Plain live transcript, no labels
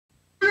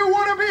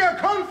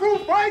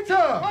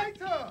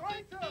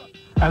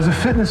As a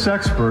fitness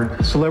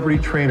expert, celebrity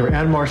trainer,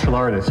 and martial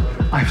artist,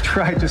 I've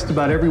tried just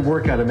about every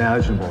workout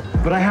imaginable.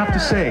 But I have to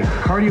say,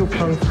 Cardio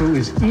Kung Fu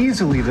is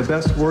easily the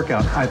best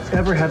workout I've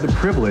ever had the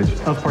privilege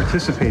of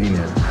participating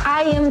in.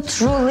 I am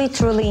truly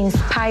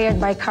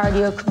inspired by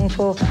Cardio Kung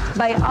Fu.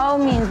 By all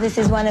means, this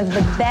is one of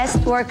the best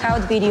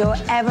workout video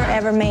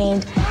ever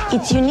made.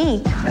 It's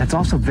unique. And it's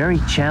also very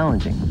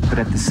challenging, but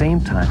at the same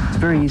time, it's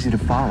very easy to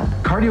follow.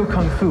 Cardio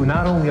Kung Fu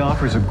not only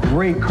offers a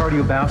great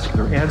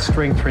cardiovascular and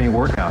strength training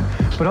workout,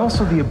 but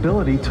also the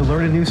ability to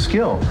learn a new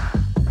skill.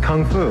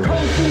 Kung Fu.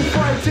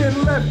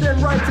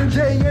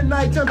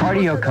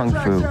 Cardio Kung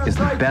Fu is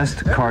the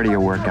best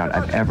cardio workout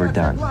I've ever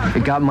done.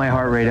 It got my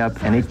heart rate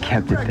up and it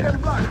kept it there.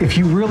 If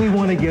you really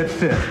want to get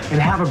fit and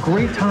have a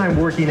great time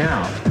working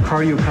out,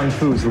 Cardio Kung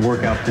Fu is the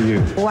workout for you.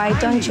 Why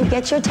don't you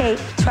get your tape,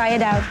 try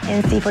it out,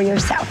 and see for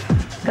yourself.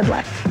 Good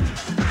luck.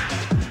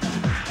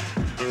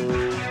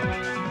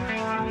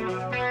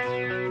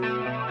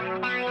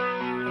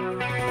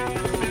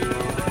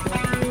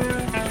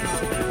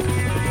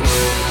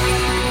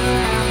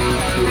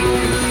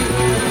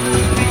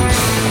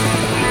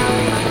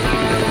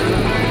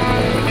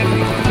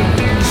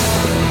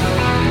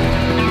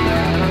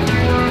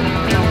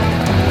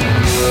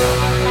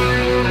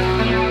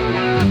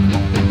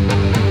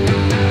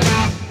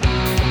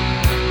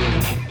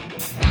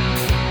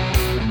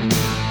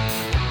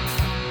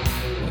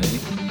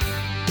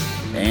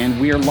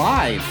 We are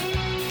live.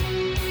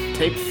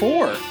 Take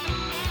 4.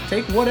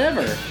 Take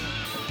whatever.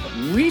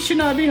 We should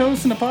not be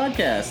hosting a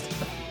podcast.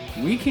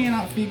 We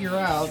cannot figure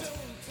out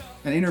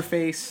an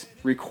interface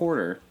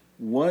recorder.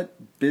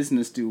 What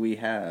business do we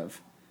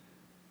have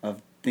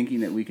of thinking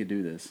that we could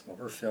do this? Well,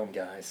 we're film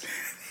guys.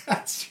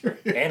 That's true.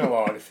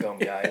 Analog film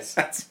guys.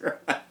 That's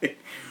right.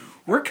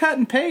 We're cut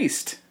and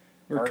paste.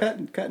 We're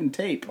cutting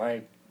tape.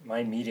 My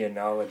media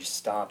knowledge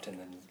stopped in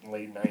the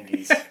late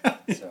 90s.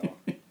 So.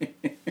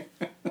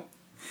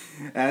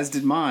 As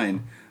did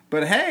mine.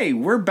 But hey,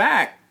 we're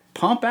back.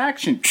 Pump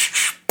Action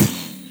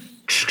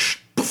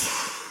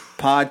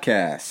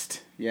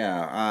podcast.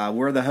 Yeah,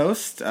 we're the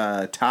host,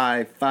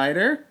 TIE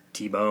Fighter.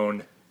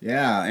 T-Bone.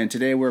 Yeah, and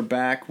today we're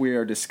back. We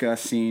are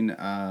discussing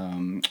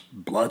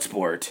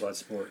Bloodsport.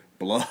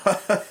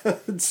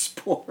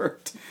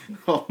 Bloodsport.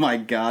 Oh my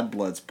God,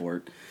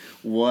 Bloodsport.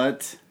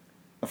 What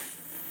a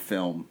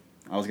film.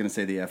 I was going to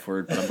say the F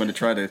word, but I'm going to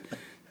try to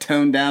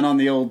tone down on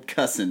the old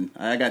cussing.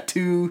 I got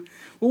two...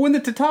 Well, when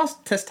the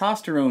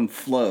testosterone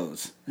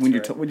flows, when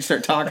you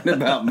start talking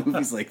about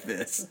movies like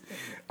this,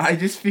 I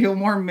just feel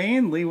more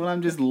manly when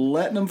I'm just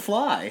letting them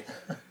fly.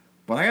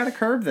 But I got to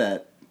curb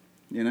that,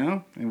 you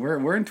know? And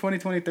we're in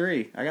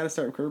 2023. I got to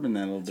start curbing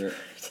that a little bit.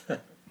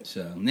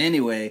 So,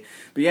 anyway,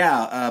 but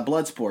yeah,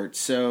 Bloodsport.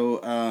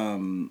 So,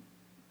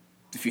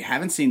 if you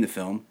haven't seen the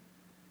film,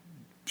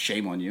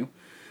 shame on you.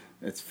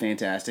 It's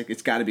fantastic.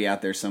 It's got to be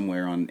out there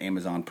somewhere on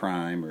Amazon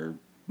Prime or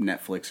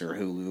Netflix or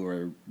Hulu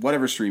or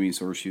whatever streaming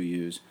source you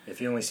use.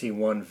 If you only see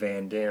one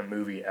Van Damme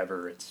movie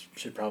ever, it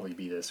should probably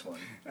be this one.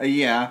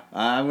 Yeah,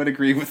 I would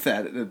agree with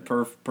that.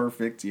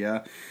 Perfect,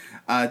 yeah.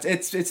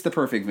 It's the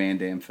perfect Van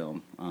Damme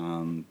film.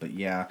 But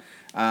yeah,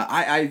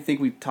 I think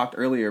we talked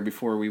earlier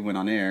before we went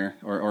on air,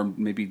 or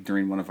maybe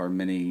during one of our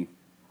many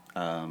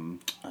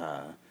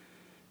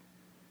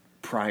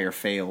prior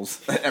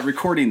fails at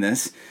recording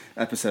this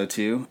episode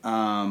 2,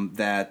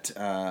 that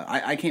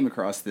I came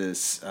across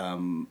this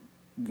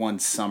one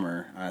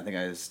summer. I think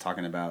I was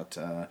talking about,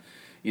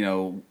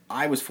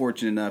 I was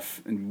fortunate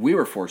enough, and we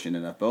were fortunate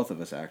enough, both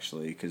of us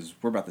actually, because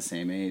we're about the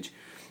same age,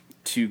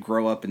 to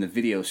grow up in the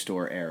video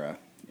store era.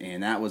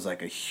 And that was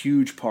like a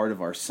huge part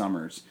of our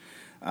summers.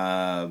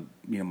 My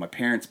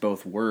parents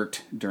both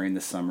worked during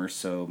the summer,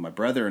 so my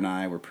brother and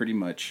I were pretty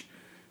much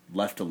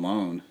left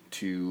alone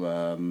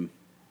to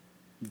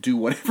do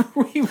whatever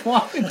we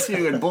wanted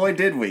to, and boy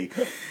did we.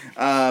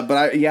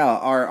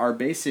 Our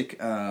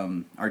basic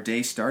our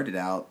day started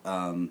out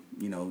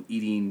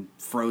eating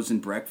frozen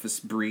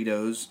breakfast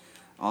burritos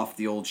off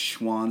the old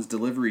Schwann's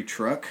delivery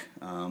truck.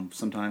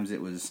 Sometimes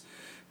it was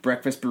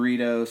breakfast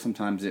burrito,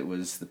 sometimes it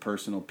was the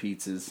personal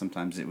pizzas,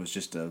 sometimes it was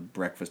just a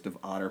breakfast of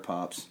Otter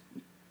Pops,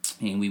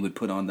 and we would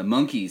put on the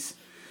Monkees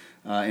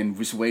and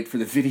just wait for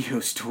the video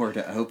store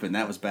to open.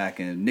 That was back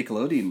in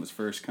Nickelodeon was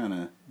first kind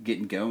of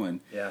getting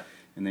going. Yeah.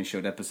 And they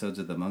showed episodes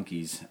of the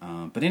Monkees.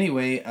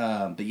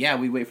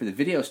 We wait for the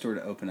video store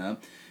to open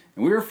up.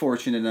 And we were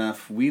fortunate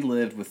enough, we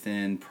lived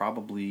within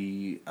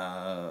probably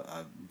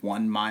a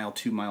 1 mile,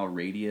 2 mile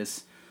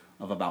radius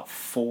of about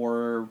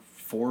four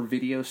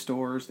video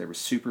stores. There was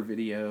Super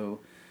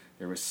Video,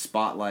 there was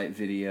Spotlight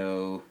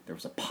Video, there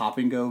was a Pop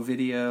and Go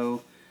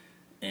Video,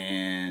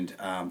 and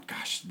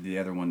the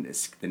other one,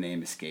 the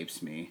name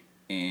escapes me.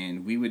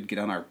 And we would get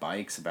on our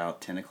bikes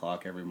about 10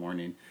 o'clock every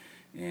morning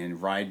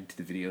and ride to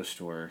the video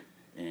store,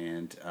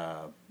 and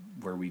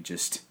where we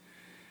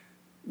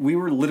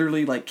were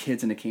literally like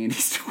kids in a candy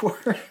store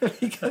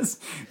because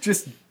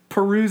just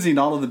perusing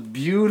all of the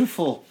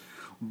beautiful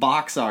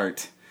box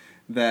art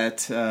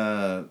that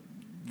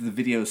the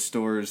video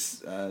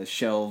store's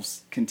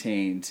shelves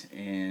contained.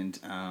 And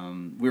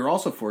we were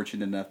also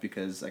fortunate enough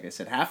because, like I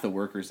said, half the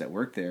workers that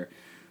worked there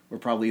were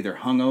probably either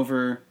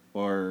hungover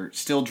or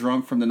still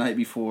drunk from the night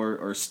before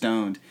or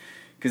stoned,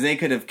 because they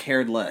could have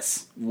cared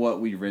less what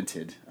we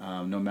rented,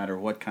 no matter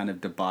what kind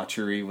of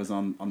debauchery was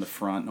on the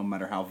front, no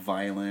matter how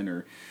violent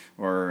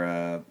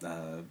or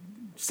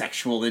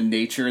sexual in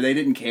nature. They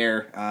didn't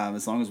care,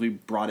 as long as we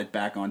brought it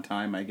back on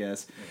time, I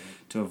guess,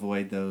 to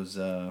avoid those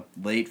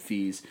late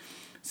fees.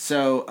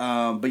 So,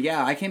 but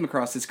yeah, I came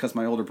across this because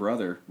my older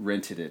brother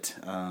rented it,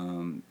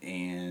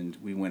 and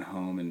we went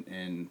home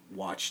and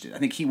watched it. I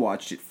think he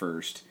watched it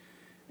first,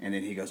 and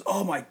then he goes,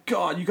 "Oh my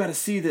God, you got to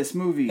see this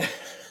movie."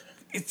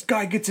 This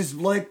guy gets his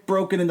leg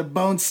broken and the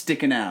bone's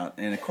sticking out.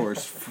 And of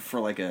course,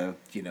 for like a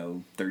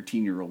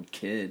 13-year-old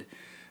kid,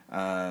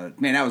 man,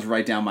 that was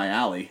right down my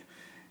alley.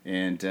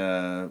 And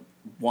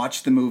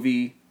watched the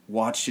movie,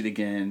 watched it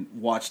again,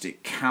 watched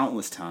it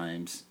countless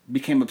times,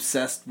 became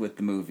obsessed with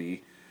the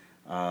movie.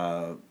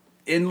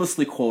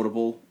 Endlessly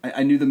quotable.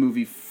 I knew the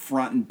movie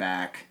front and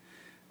back.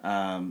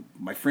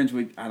 My friends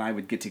and I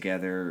would get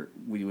together.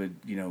 We would,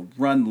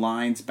 run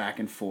lines back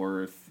and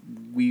forth.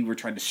 We were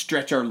trying to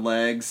stretch our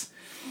legs,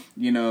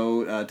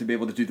 to be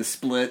able to do the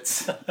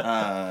splits.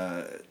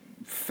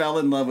 Fell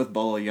in love with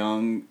Bolo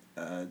Yeung,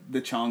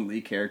 the Chong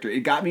Li character.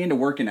 It got me into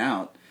working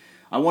out.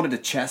 I wanted a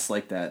chest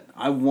like that.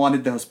 I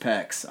wanted those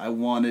pecs. I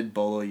wanted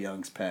Bolo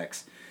Yeung's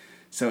pecs.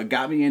 So it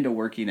got me into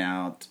working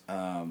out.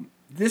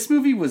 This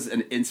movie was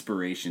an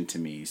inspiration to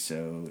me.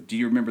 So do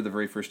you remember the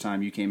very first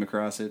time you came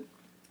across it?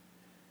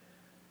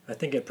 I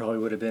think it probably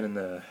would have been in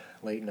the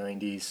late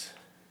 90s.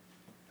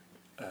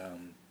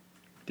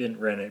 Didn't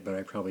rent it, but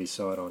I probably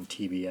saw it on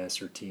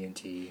TBS or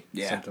TNT,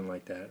 something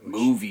like that.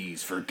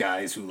 Movies for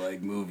guys who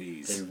like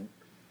movies. They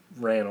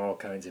ran all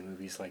kinds of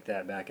movies like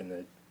that back in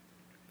the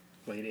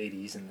late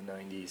 80s and the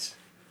 90s.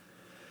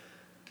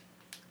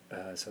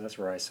 So that's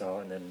where I saw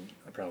it, and then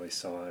I probably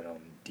saw it on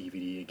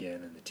DVD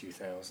again in the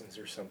 2000s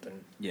or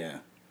something. Yeah.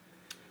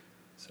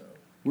 So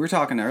we were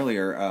talking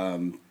earlier,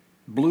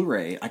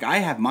 Blu-ray. Like, I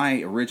have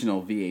my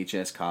original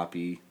VHS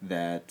copy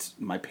that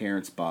my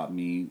parents bought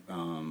me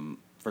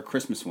for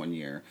Christmas one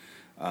year.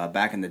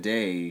 Back in the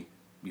day,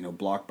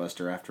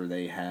 Blockbuster, after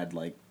they had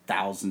like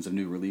thousands of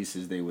new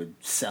releases, they would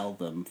sell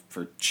them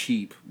for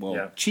cheap.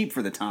 Well, cheap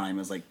for the time. It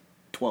was like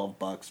 $12,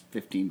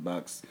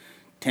 $15,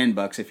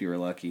 $10 if you were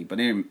lucky. But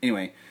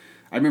anyway,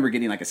 I remember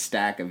getting like a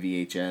stack of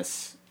used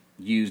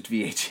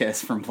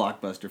VHS from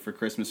Blockbuster for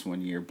Christmas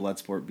one year,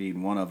 Bloodsport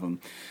being one of them.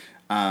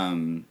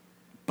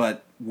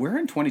 But we're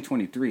in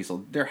 2023,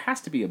 so there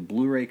has to be a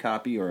Blu-ray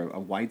copy or a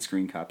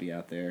widescreen copy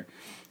out there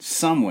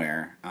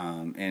somewhere.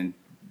 And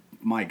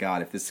my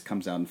God, if this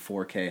comes out in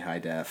 4K high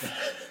def,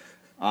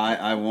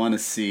 I want to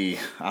see.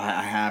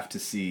 I have to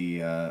see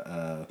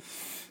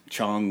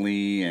Chong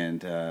Li,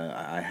 and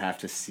I have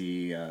to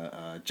see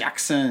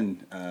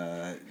Jackson.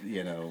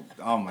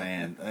 Oh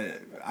man,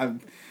 I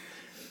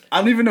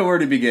don't even know where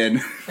to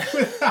begin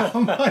with how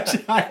much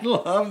I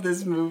love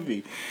this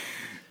movie.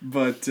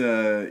 But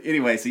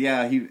anyway, so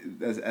yeah, he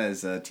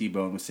as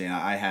T-Bone was saying,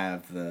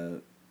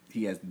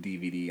 he has the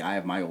DVD. I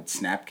have my old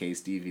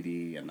Snapcase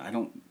DVD, and I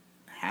don't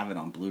have it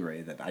on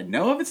Blu-ray. That I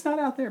know of, it's not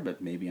out there,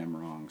 but maybe I'm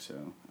wrong.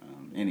 So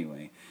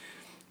anyway,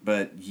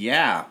 but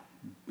yeah,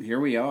 here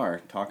we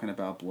are talking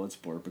about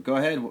Bloodsport. But go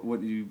ahead.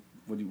 What do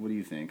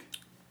you think?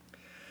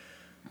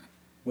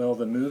 Well,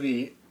 the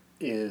movie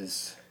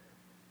is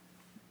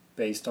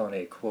based on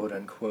a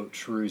quote-unquote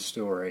true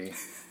story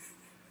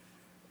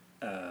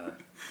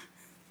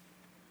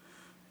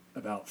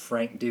about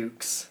Frank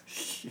Dukes.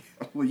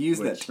 We'll use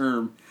that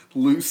term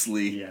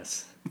loosely.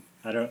 Yes.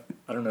 I don't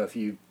know if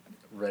you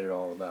read at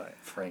all about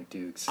Frank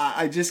Dukes.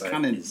 I just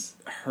kind of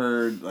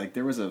heard, like,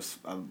 there was a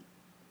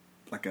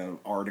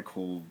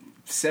article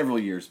several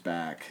years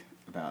back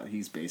about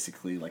he's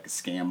basically like a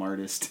scam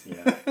artist.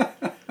 Yeah.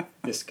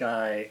 This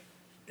guy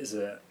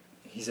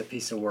he's a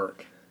piece of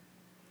work.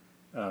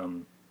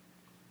 So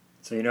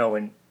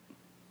when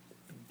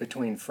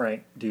between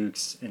Frank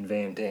Dukes and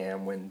Van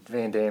Damme, when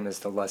Van Damme is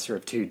the lesser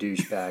of two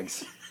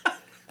douchebags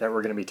that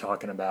we're going to be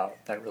talking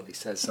about, that really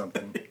says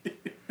something.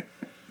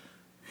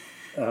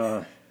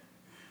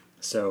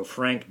 So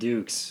Frank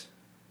Dukes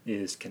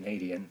is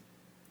Canadian,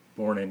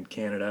 born in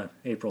Canada,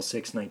 April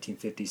 6,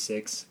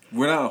 1956.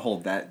 We're not going to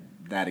hold that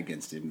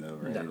against him, though,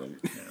 right?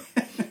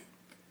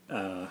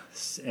 No.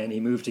 And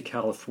he moved to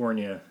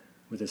California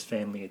with his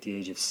family at the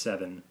age of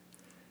 7.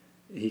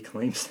 He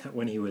claims that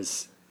when he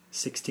was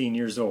 16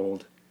 years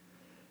old,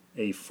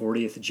 a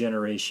 40th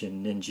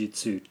generation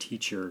ninjutsu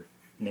teacher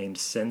named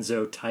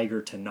Senzo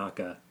Tiger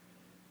Tanaka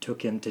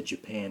took him to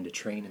Japan to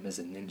train him as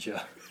a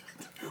ninja.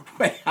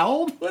 Wait, how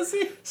old was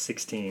he?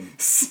 16.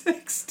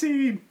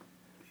 16.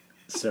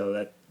 So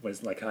that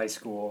was like high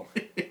school.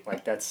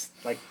 Like, that's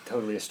like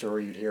totally a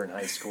story you'd hear in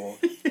high school.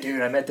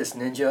 Dude, I met this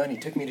ninja and he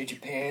took me to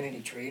Japan and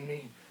he trained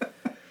me.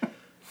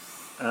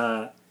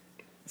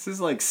 This is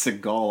like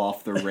Seagal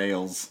off the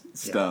rails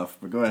stuff,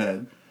 but go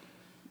ahead.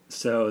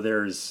 So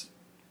there's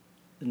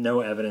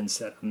no evidence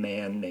that a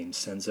man named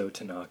Senzo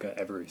Tanaka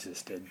ever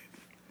existed.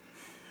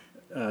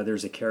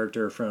 There's a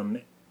character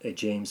from a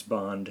James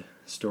Bond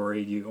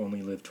story, You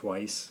Only Live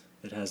Twice,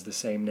 that has the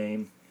same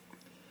name.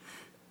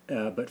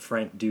 But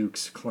Frank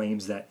Dukes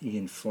claims that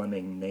Ian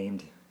Fleming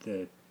named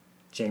the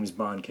James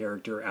Bond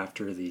character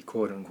after the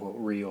quote-unquote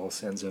real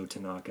Senzo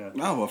Tanaka.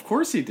 Oh, of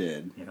course he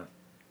did. Yeah.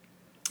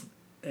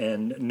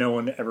 And no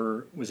one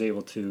ever was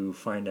able to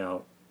find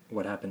out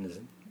what happened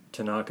to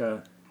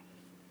Tanaka.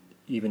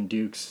 Even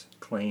Dukes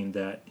claimed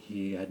that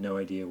he had no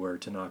idea where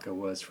Tanaka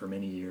was for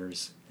many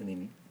years, and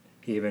then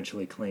he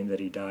eventually claimed that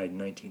he died in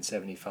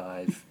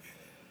 1975.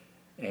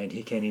 And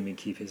he can't even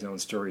keep his own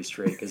story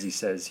straight because he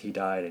says he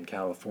died in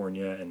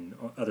California, and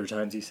other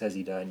times he says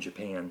he died in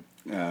Japan.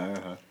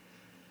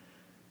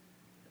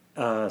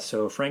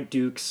 So Frank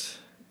Dukes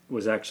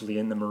was actually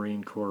in the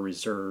Marine Corps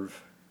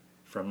Reserve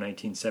from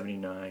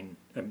 1975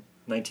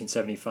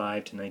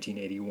 to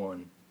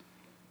 1981.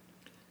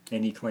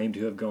 And he claimed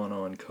to have gone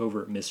on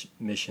covert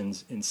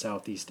missions in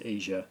Southeast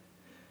Asia.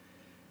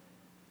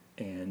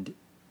 And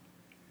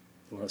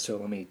so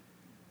let me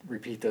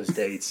repeat those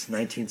dates.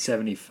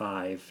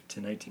 1975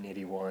 to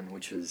 1981,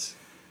 which is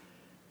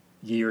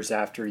years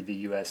after the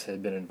U.S.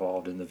 had been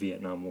involved in the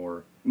Vietnam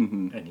War.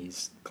 Mm-hmm. And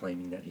he's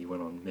claiming that he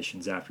went on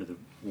missions after the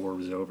war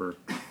was over.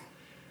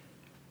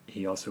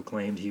 He also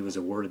claimed he was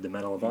awarded the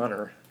Medal of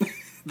Honor.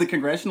 The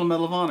Congressional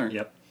Medal of Honor.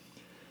 Yep.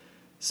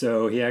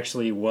 So he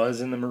actually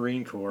was in the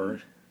Marine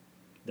Corps.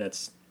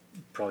 That's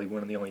probably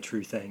one of the only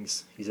true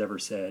things he's ever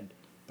said.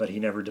 But he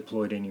never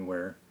deployed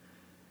anywhere.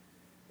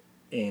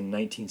 In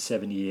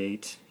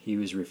 1978, he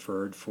was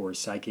referred for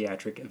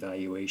psychiatric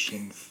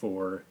evaluation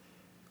for,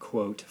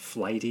 quote,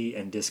 flighty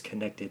and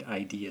disconnected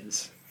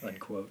ideas,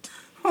 unquote.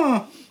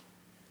 Huh.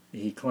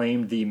 He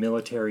claimed the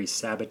military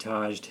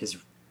sabotaged his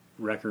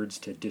records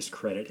to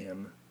discredit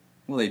him.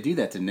 Well, they do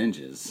that to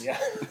ninjas. Yeah.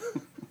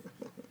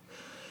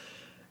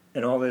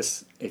 And all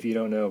this, if you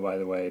don't know, by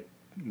the way,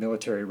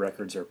 military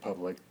records are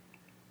public.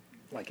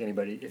 Like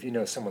anybody, if you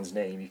know someone's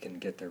name, you can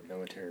get their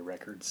military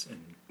records.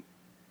 And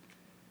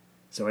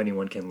so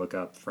anyone can look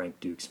up Frank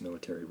Dukes'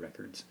 military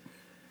records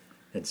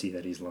and see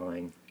that he's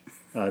lying.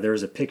 There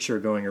was a picture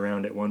going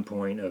around at one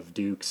point of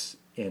Dukes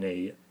in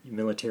a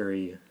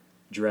military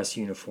dress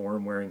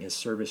uniform wearing his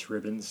service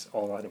ribbons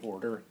all out of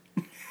order.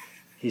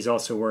 He's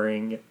also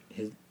wearing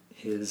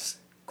his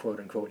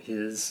quote-unquote,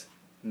 his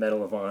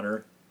Medal of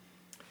Honor.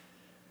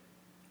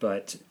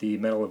 But the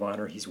Medal of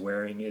Honor he's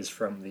wearing is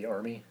from the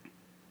Army.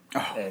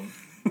 Oh. And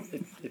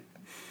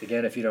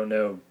again, if you don't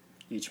know,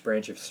 each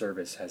branch of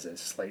service has a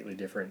slightly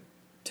different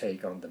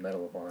take on the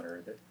Medal of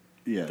Honor that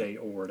they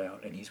award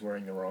out, and he's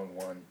wearing the wrong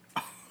one.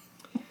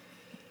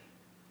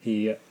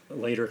 He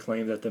later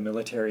claimed that the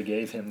military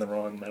gave him the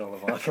wrong Medal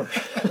of Honor.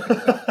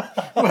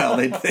 Well,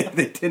 they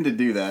tend to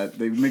do that.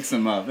 They mix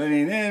them up. I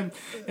mean,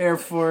 Air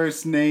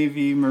Force,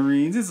 Navy,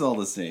 Marines, it's all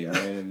the same,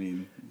 right? I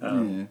mean,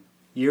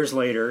 Years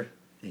later,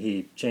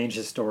 he changed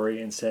his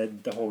story and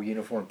said the whole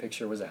uniform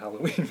picture was a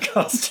Halloween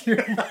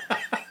costume.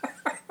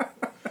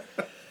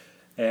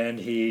 And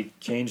he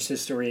changed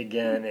his story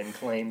again and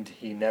claimed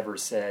he never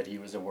said he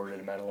was awarded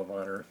a Medal of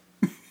Honor.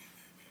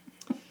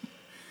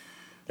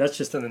 That's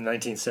just in the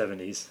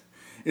 1970s.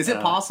 Is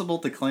it possible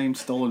to claim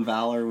stolen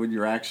valor when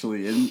you're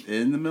actually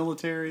in the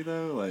military,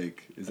 though?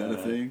 Like, is that a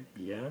thing?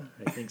 Yeah,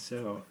 I think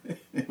so.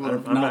 Well,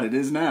 if not, it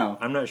is now.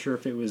 I'm not sure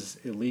if it was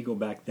illegal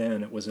back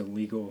then. It was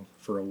illegal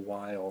for a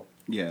while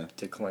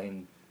to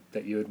claim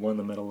that you had won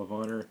the Medal of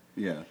Honor.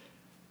 Yeah.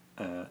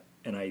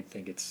 And I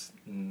think it's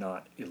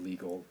not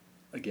illegal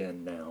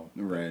again now.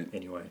 Right.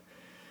 Anyway.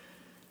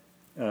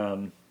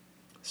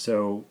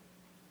 So,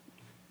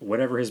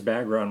 whatever his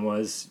background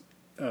was,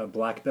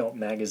 Black Belt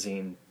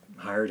Magazine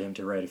hired him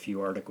to write a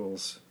few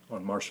articles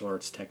on martial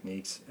arts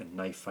techniques and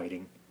knife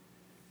fighting.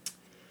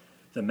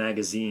 The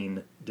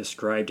magazine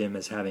described him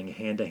as having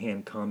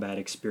hand-to-hand combat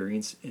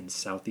experience in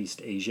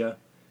Southeast Asia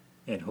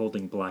and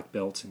holding black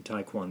belts in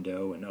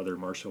Taekwondo and other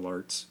martial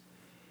arts.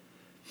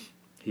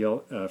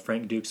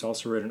 Frank Dukes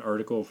also wrote an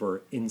article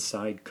for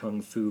Inside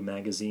Kung Fu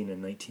magazine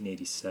in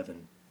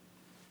 1987.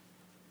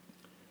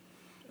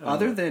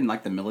 Other than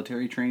like the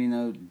military training,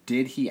 though,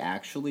 did he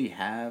actually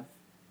have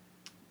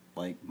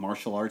like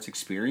martial arts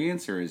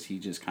experience, or is he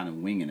just kind of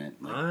winging it?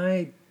 Like,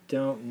 I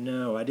don't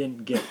know. I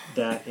didn't get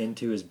that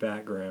into his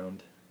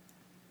background.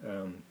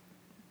 I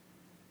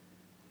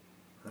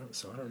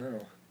don't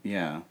know.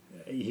 Yeah.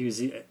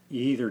 He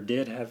either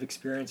did have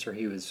experience or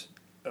he was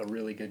a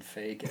really good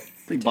fake.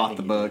 He bought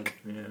the book.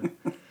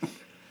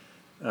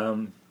 Yeah.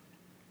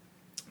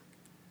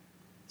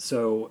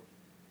 So,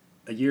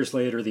 years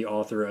later, the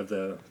author of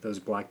those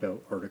black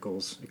belt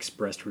articles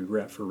expressed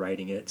regret for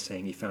writing it,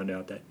 saying he found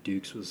out that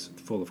Dukes was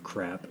full of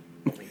crap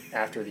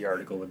after the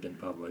article had been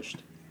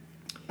published.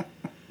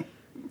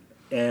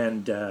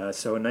 And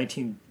so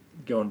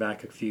going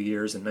back a few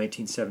years, in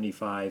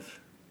 1975,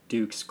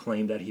 Dukes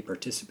claimed that he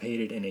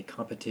participated in a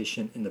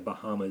competition in the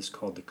Bahamas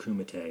called the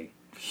Kumite.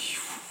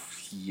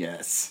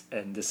 Yes.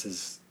 And this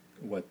is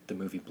what the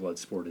movie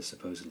Bloodsport is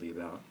supposedly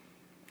about.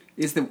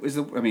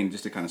 I mean,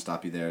 just to kind of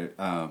stop you there,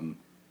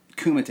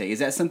 Kumite, is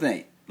that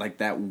something like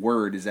that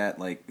word? Is that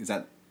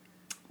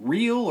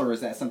real, or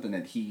is that something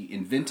that he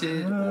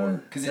invented?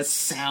 Or because it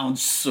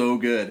sounds so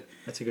good.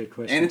 That's a good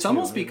question. And it's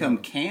almost become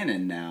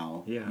canon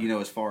now. Yeah.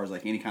 As far as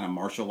like any kind of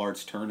martial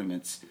arts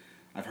tournaments,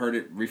 I've heard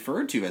it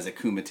referred to as a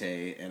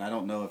kumite, and I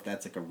don't know if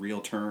that's like a real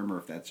term or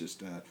if that's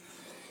just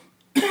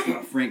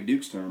Frank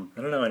Duke's term.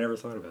 I don't know. I never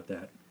thought about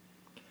that.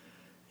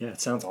 Yeah,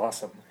 it sounds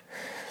awesome.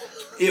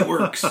 It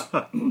works.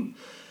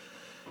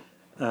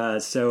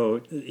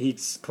 So he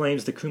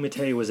claims the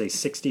Kumite was a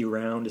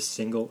 60-round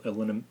single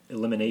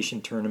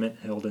elimination tournament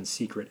held in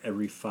secret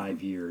every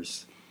 5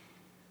 years.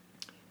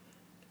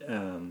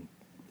 And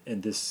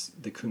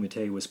the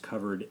Kumite was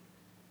covered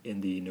in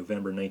the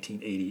November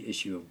 1980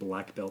 issue of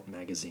Black Belt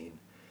magazine.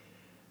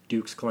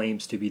 Dukes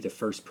claims to be the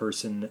first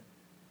person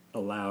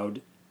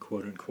allowed,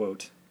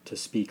 quote-unquote, to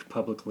speak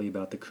publicly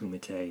about the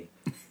Kumite,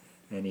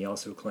 and he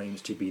also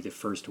claims to be the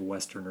first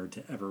Westerner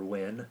to ever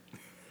win.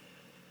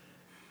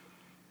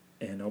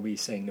 And I'll be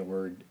saying the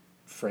word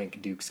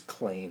Frank Dukes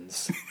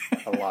claims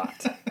a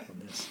lot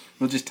on this.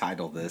 We'll just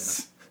title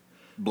this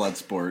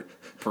Bloodsport,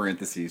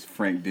 parentheses,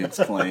 Frank Dukes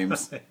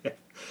claims.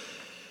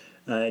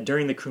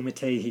 During the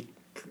Kumite,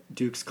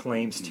 Dukes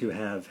claims to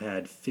have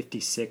had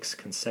 56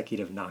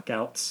 consecutive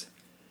knockouts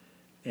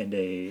and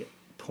a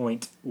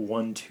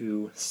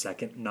 .12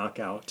 second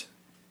knockout.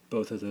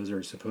 Both of those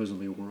are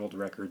supposedly world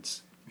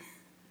records.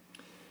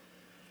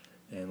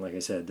 And like I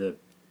said, the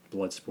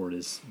Bloodsport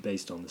is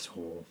based on this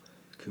whole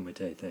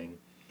Kumite thing.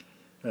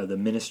 The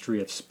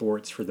Ministry of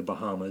Sports for the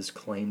Bahamas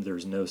claimed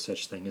there's no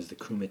such thing as the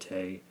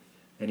Kumite,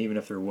 and even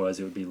if there was,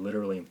 it would be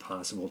literally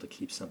impossible to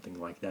keep something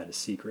like that a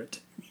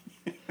secret.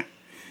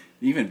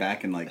 Even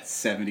back in like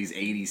 70s,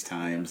 80s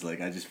times,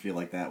 like I just feel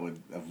like that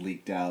would have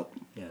leaked out.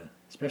 Yeah,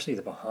 especially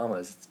the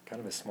Bahamas. It's kind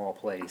of a small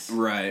place.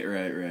 Right.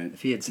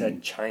 If he had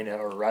said China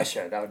or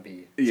Russia, that would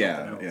be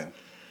something else.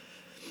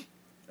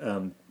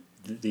 Yeah.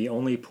 The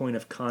only point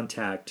of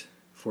contact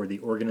for the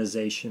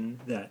organization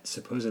that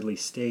supposedly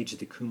staged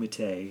the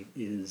Kumite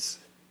is,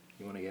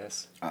 you want to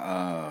guess?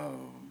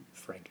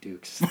 Frank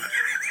Dukes.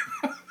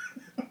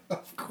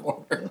 Of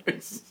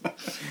course.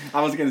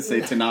 I was going to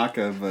say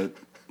Tanaka, but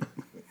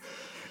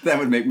that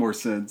would make more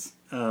sense.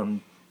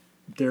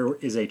 There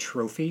is a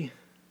trophy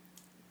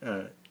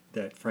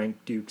that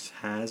Frank Dukes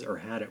has or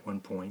had at one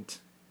point,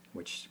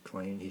 which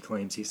he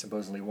claims he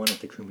supposedly won at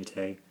the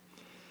Kumite.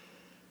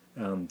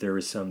 There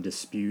was some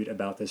dispute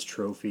about this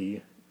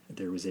trophy.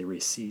 There was a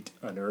receipt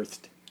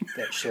unearthed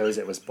that shows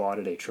it was bought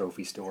at a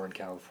trophy store in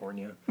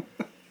California.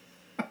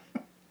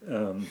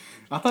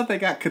 I thought they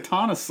got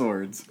katana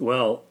swords.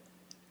 Well,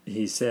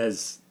 he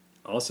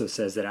also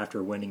says that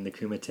after winning the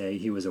Kumite,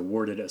 he was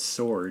awarded a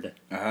sword.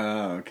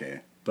 Oh,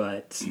 okay.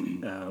 But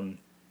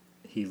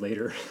he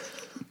later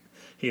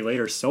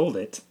sold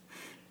it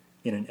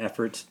in an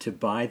effort to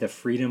buy the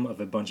freedom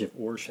of a bunch of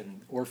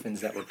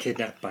orphans that were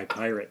kidnapped by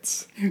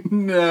pirates.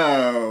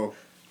 No.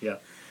 Yeah.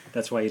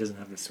 That's why he doesn't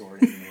have the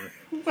sword anymore.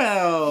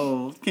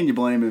 Well, can you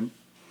blame him?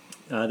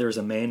 There was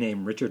a man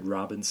named Richard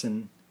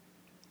Robinson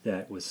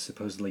that was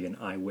supposedly an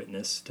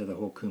eyewitness to the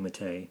whole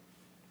Kumite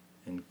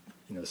and,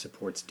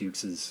 supports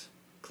Dukes'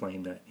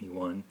 claim that he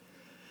won.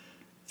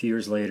 A few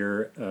years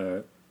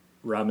later,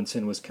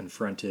 Robinson was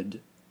confronted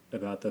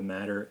about the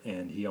matter,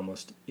 and he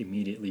almost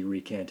immediately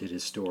recanted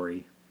his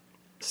story,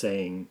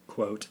 saying,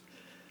 quote,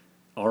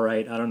 "All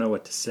right, I don't know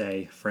what to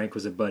say. Frank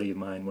was a buddy of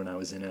mine when I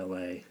was in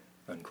L.A.,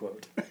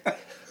 unquote."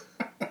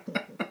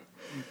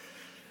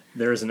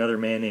 There is another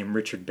man named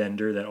Richard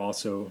Bender that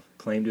also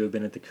claimed to have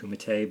been at the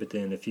Kumite, but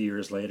then a few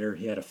years later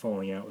he had a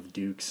falling out with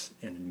Dukes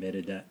and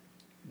admitted that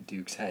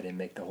Dukes had him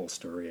make the whole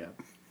story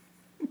up.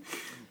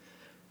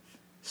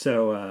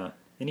 So,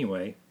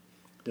 anyway,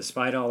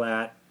 despite all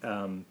that,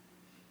 Frank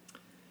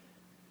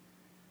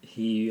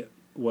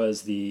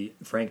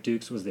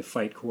Dukes was the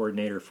fight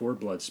coordinator for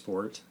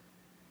Bloodsport,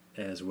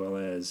 as well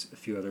as a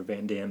few other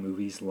Van Damme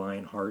movies,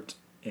 Lionheart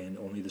and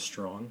Only the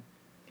Strong.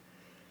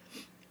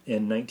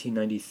 In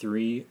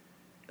 1993,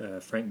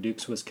 Frank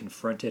Dukes was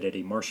confronted at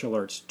a martial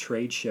arts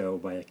trade show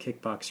by a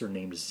kickboxer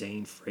named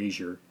Zane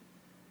Frazier.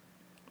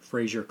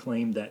 Frazier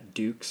claimed that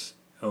Dukes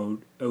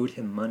owed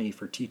him money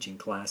for teaching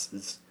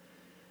classes,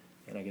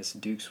 and I guess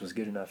Dukes was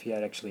good enough. He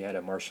actually had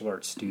a martial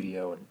arts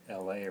studio in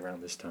L.A.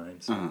 around this time.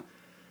 So,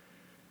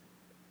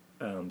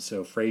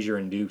 so Frazier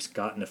and Dukes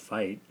got in a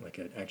fight, like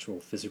an actual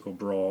physical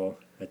brawl,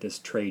 at this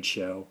trade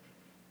show,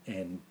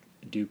 and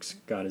Dukes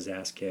got his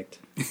ass kicked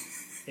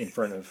in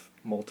front of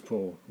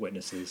multiple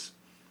witnesses,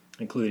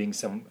 including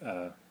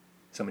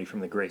somebody from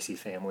the Gracie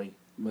family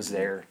was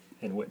there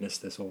and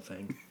witnessed this whole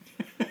thing.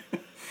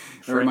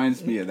 It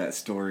reminds me of that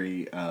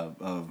story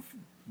of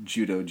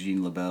Judo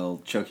Jean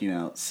LaBelle choking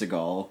out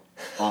Seagal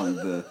on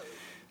the...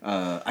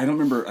 I don't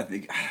remember, I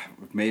think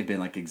it may have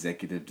been like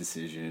Executive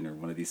Decision or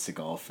one of these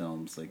Seagal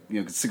films. Like,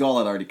 because Seagal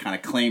had already kind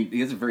of claimed... He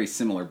has a very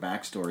similar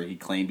backstory. He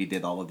claimed he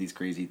did all of these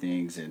crazy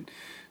things and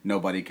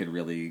nobody could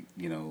really,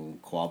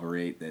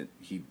 corroborate that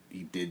he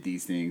did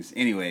these things.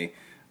 Anyway,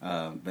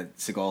 but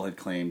Seagal had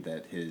claimed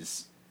that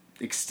his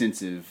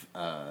extensive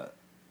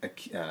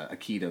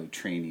Aikido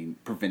training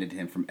prevented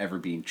him from ever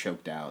being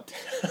choked out.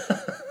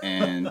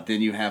 And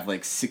then you have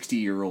like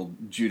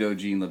 60-year-old judo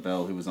Gene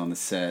LaBelle who was on the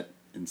set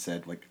and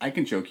said, like, I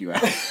can choke you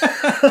out.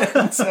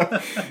 And so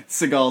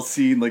Seagal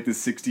seen like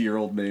this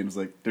 60-year-old man was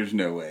like, there's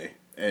no way.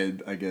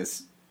 And I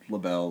guess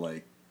LaBelle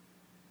like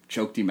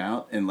choked him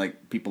out, and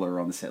like people are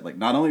on the set like,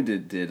 not only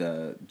did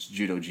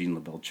judo Gene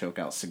LaBelle choke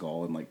out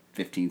Seagal in like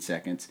 15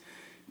 seconds,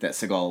 that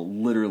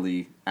Seagal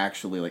literally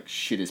actually like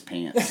shit his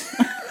pants.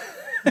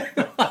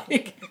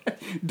 Like,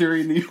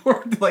 during the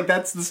like,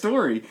 that's the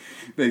story,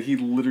 that he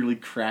literally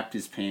crapped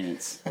his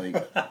pants, like,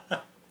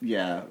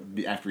 yeah,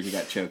 after he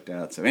got choked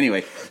out. So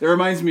anyway, it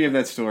reminds me of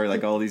that story,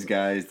 like all these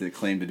guys that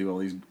claim to do all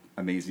these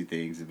amazing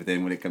things, but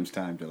then when it comes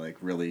time to like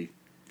really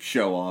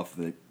show off,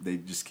 that they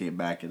just can't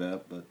back it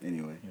up. But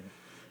anyway. Yeah.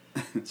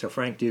 So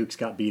Frank Dukes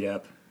got beat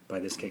up by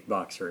this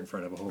kickboxer in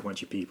front of a whole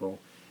bunch of people.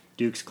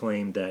 Dukes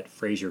claimed that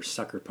Frazier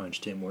sucker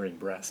punched him wearing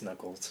brass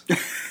knuckles.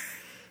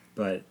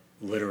 But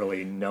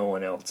literally no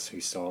one else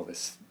who saw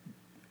this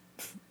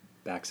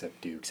backs up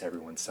Dukes.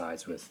 Everyone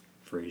sides with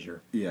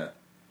Frazier. Yeah.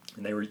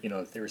 And they were,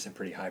 there were some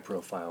pretty high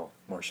profile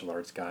martial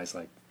arts guys,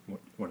 like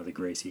one of the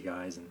Gracie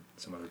guys and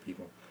some other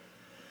people.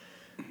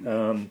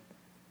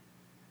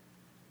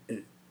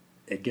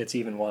 It gets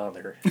even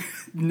wilder.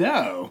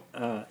 No.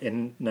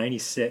 In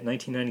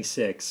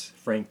 1996,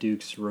 Frank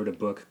Dukes wrote a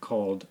book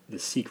called The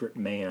Secret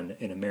Man,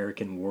 An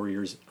American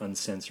Warrior's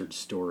Uncensored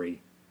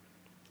Story.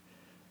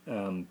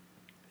 In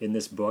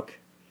this book,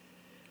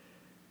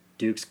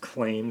 Dukes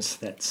claims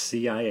that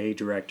CIA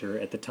director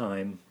at the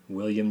time,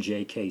 William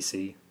J.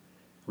 Casey,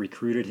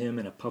 recruited him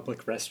in a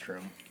public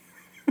restroom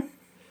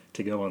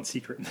to go on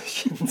secret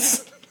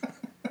missions.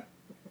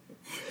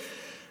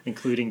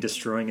 Including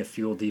destroying a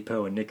fuel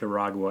depot in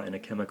Nicaragua and a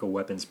chemical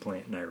weapons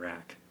plant in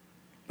Iraq.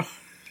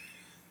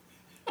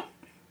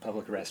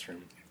 Public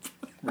restroom.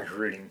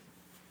 Recruiting.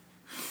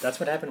 That's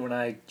what happened when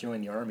I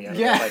joined the Army. I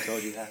don't know if I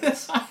told you that. I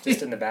was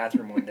just in the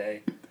bathroom one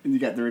day. And you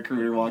got the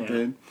recruiter walked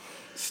in,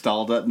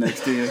 stalled up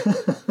next to you.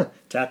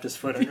 Tapped his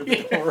foot under the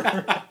door.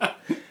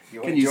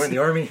 You want to join the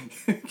Army?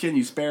 Can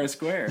you spare a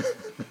square?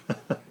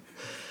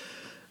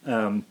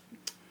 The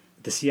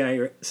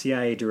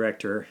CIA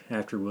director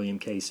after William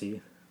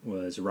Casey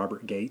was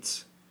Robert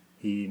Gates.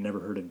 He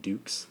never heard of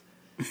Dukes,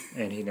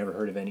 and he never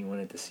heard of anyone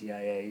at the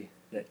CIA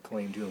that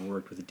claimed to have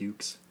worked with the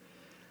Dukes.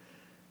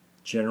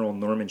 General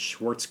Norman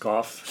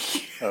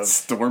Schwarzkopf of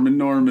Stormin'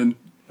 Norman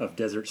of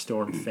Desert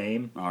Storm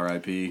fame,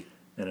 R.I.P.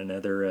 and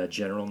another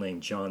general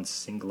named John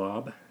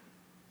Singlaub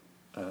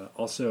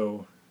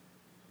also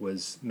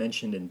was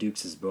mentioned in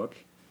Dukes' book,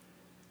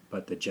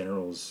 but the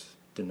generals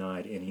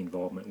denied any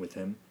involvement with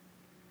him.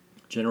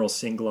 General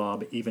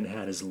Singlaub even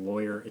had his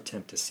lawyer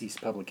attempt to cease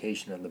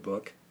publication of the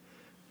book.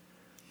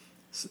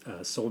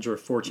 Soldier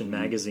of Fortune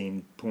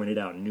magazine pointed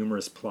out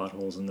numerous plot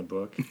holes in the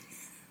book.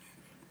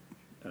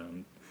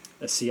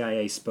 A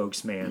CIA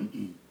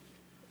spokesman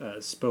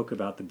spoke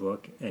about the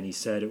book, and he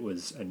said it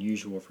was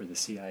unusual for the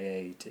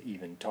CIA to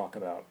even talk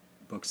about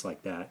books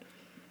like that.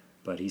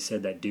 But he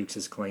said that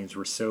Dukes' claims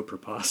were so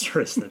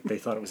preposterous that they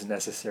thought it was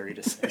necessary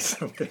to say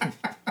something.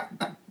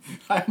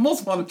 I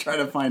almost want to try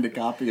to find a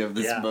copy of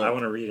this book. Yeah, I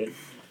want to read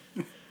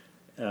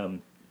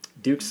it.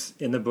 Dukes,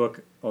 in the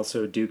book,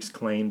 also Dukes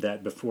claimed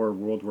that before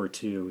World War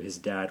II, his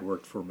dad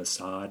worked for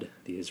Mossad,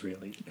 the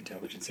Israeli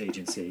intelligence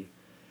agency,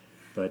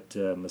 but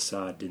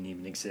Mossad didn't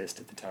even exist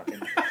at the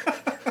time.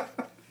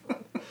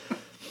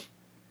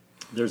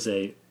 There's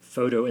a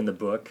photo in the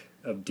book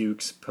of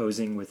Dukes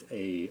posing with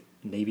a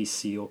Navy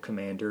SEAL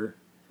commander,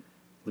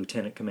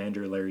 Lieutenant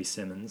Commander Larry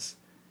Simmons,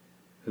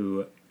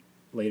 who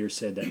later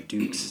said that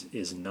Dukes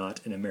is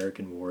not an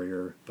American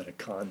warrior, but a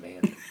con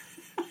man.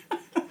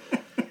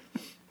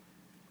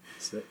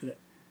 So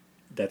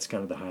that's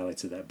kind of the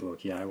highlights of that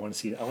book. Yeah, I want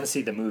to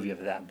see the movie of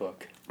that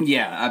book.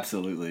 Yeah,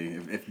 absolutely.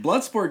 If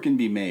Bloodsport can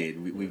be made,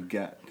 we've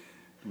got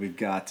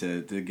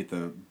to get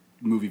the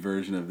movie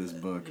version of this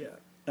book.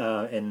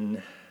 Yeah.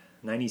 In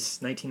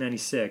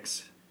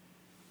 1996,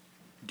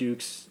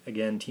 Dukes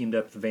again teamed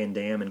up with Van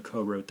Damme and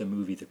co-wrote the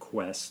movie The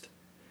Quest.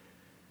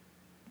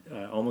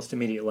 Almost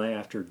immediately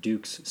after,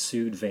 Dukes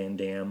sued Van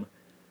Damme,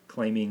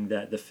 claiming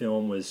that the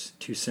film was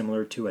too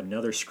similar to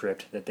another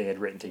script that they had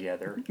written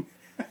together.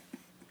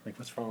 Like,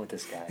 what's wrong with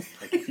this guy?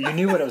 Like, you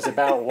knew what it was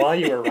about while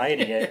you were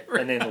writing it,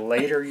 and then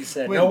later you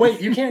said, "No,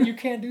 wait, you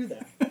can't do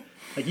that."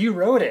 Like, you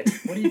wrote it.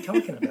 What are you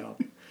talking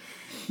about?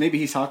 Maybe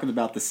he's talking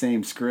about the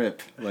same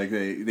script. Like,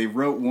 they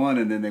wrote one,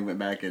 and then they went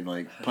back and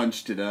like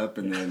punched it up,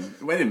 and then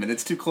wait a minute,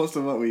 it's too close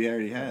to what we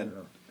already had.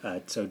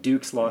 So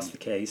Dukes lost the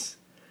case.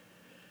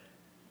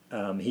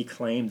 He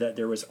claimed that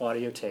there was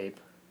audio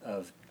tape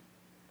of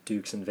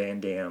Dukes and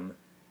Van Damme,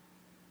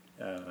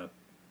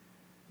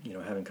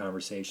 having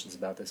conversations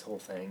about this whole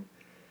thing.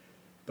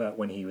 But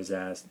when he was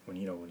asked,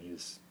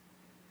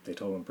 they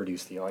told him to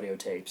produce the audio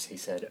tapes, he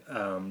said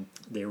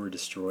they were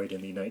destroyed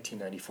in the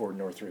 1994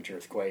 Northridge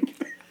earthquake.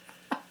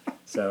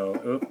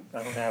 So,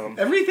 I don't have them.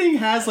 Everything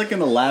has like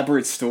an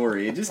elaborate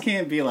story. It just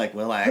can't be like,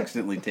 well, I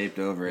accidentally taped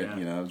over it.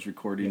 Yeah. I was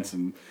recording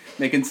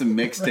making some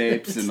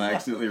mixtapes, and I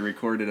accidentally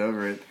recorded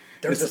over it.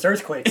 There's this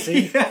earthquake,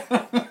 see?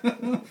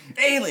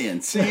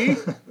 Aliens, see?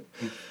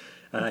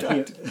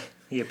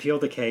 He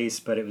appealed the case,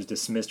 but it was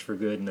dismissed for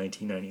good in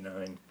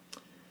 1999.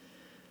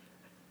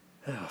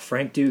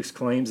 Frank Dukes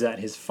claims that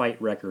his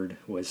fight record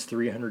was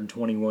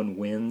 321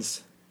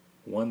 wins,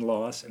 1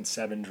 loss, and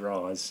 7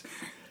 draws.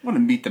 I want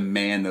to meet the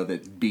man, though,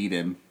 that beat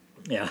him.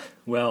 Yeah,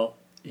 well,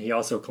 he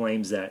also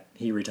claims that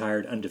he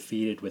retired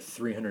undefeated with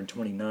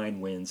 329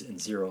 wins and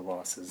 0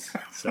 losses.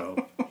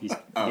 So he's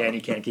and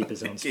he can't keep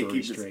his own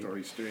story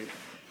straight.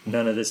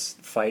 None of this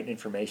fight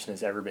information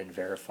has ever been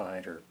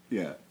verified or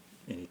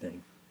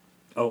anything.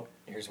 Oh,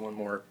 here's one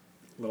more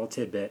little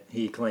tidbit.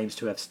 He claims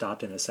to have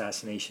stopped an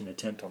assassination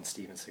attempt on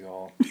Steven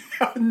Seagal.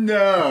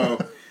 No.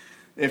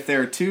 If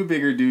there are 2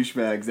 bigger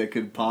douchebags that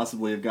could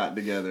possibly have gotten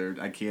together,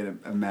 I can't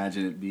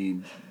imagine it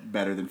being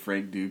better than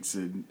Frank Dukes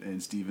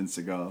and Steven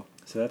Seagal.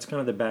 So that's kind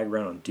of the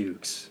background on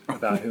Dukes,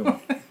 about whom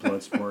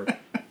Bloodsport.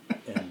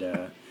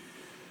 And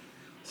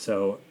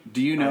so...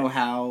 Do you know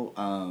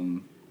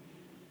how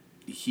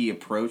he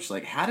approached,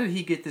 like, how did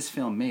he get this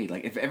film made?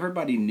 Like, if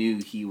everybody knew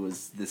he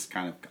was this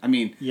kind of... I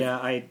mean,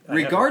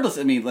 regardless,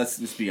 I mean, let's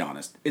just be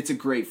honest. It's a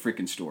great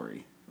freaking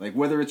story. Like,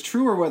 whether it's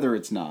true or whether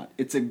it's not,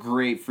 it's a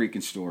great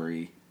freaking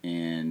story.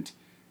 And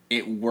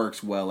it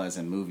works well as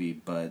a movie,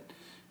 but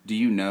do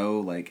you know,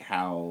 like,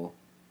 how...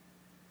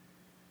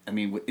 I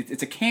mean,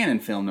 it's a Cannon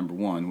film, number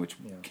one, which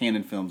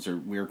Cannon films are...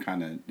 We're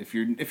kind of... If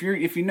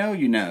you know,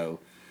 you know.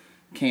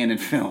 Cannon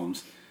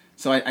films.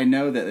 So I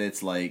know that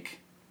it's, like,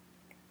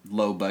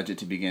 low budget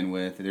to begin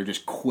with. They're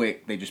just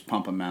quick. They just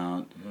pump them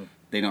out. Mm-hmm.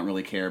 They don't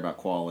really care about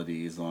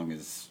quality as long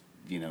as,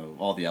 you know,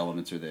 all the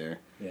elements are there.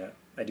 Yeah.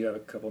 I do have a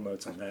couple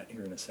notes on that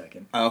here in a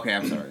second. Oh, okay,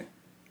 I'm sorry.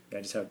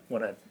 I just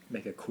want to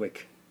make a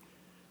quick...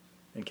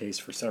 In case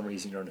for some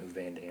reason you don't know who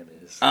Van Damme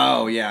is.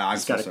 Oh, yeah, I'm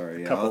so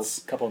sorry.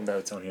 Couple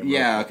notes on him.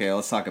 Yeah, okay,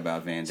 let's talk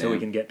about Van Damme. So we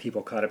can get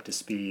people caught up to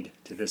speed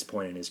to this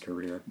point in his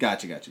career.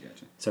 Gotcha.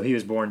 So he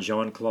was born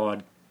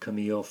Jean-Claude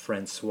Camille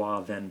Francois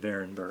Van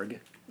Varenberg.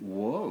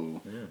 Whoa.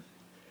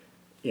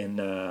 Yeah. In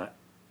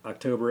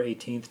October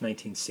 18th,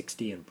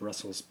 1960 in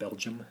Brussels,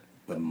 Belgium.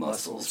 The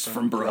muscles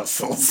from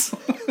Brussels.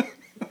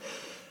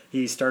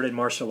 He started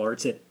martial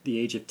arts at the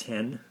age of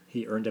 10.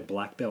 He earned a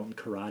black belt in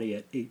karate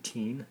at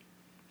 18.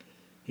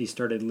 He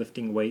started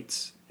lifting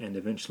weights and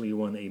eventually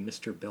won a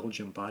Mr.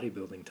 Belgium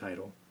bodybuilding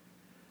title.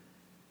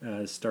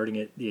 Starting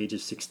at the age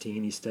of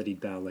 16, he studied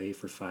ballet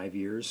for 5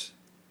 years.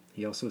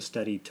 He also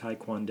studied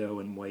Taekwondo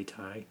and Muay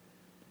Thai.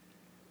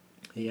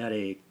 He had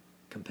a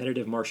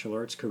competitive martial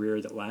arts career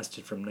that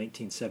lasted from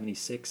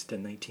 1976 to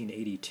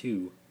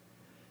 1982,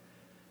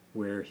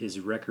 where his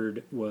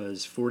record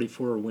was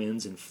 44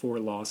 wins and 4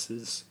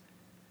 losses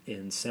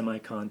in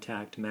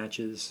semi-contact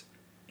matches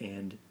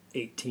and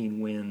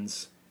 18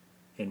 wins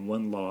and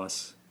 1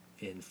 loss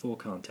in full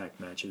contact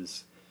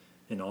matches,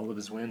 and all of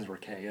his wins were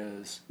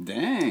KOs.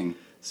 Dang.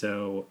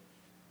 So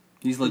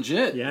he's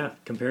legit. Yeah,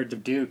 compared to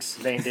Dukes,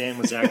 Van Damme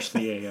was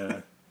actually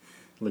a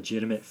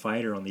legitimate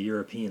fighter on the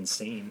European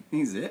scene.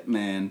 He's it,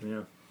 man.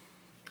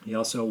 Yeah. He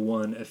also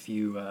won a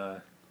few,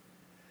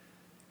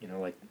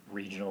 like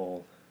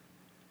regional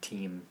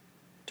team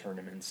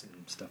tournaments and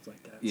stuff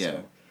like that. Yeah.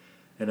 So,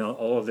 and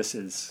all of this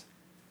is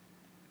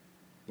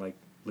like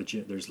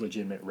legit. There's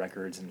legitimate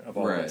records and of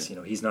all this. You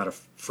know, he's not a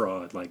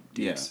fraud like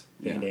Dukes.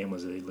 Van Damme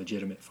was a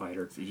legitimate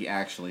fighter. So he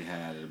actually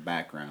had a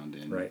background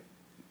in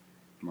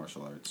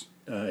martial arts.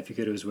 If you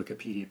go to his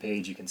Wikipedia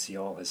page, you can see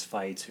all his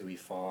fights, who he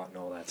fought, and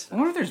all that stuff.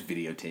 I wonder if there's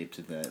videotapes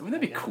of that. Wouldn't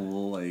that be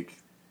cool? Like,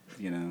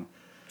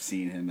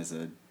 seeing him as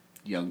a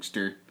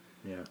youngster,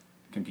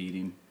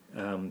 competing.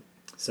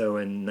 So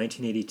in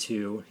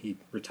 1982, he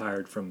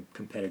retired from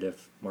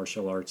competitive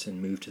martial arts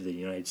and moved to the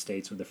United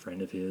States with a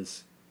friend of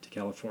his to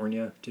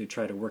California to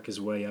try to work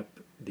his way up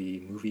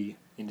the movie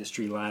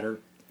industry ladder.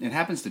 It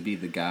happens to be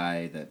the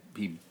guy that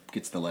he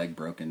gets the leg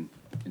broken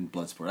in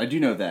Bloodsport. I do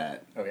know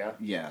that. Oh, yeah?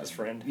 Yeah. His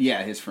friend?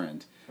 Yeah, his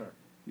friend. Huh.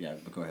 Yeah,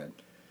 but go ahead.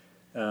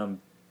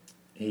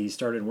 He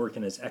started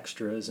working as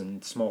extras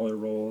and smaller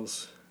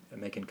roles,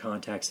 making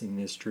contacts in the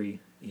industry.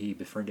 He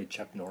befriended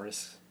Chuck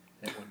Norris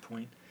at one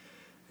point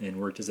and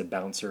worked as a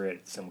bouncer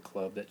at some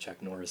club that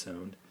Chuck Norris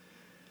owned.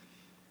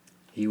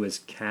 He was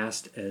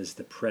cast as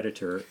the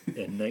Predator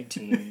in the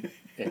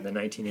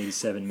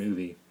 1987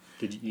 movie.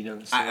 Did you know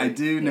the story? I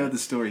do know the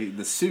story.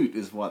 The suit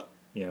is what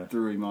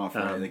threw him off,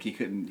 right? Like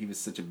he was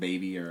such a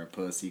baby or a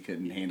puss, he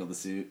couldn't handle the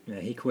suit. Yeah,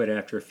 he quit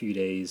after a few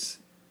days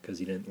because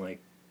he didn't like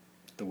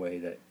the way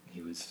that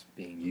he was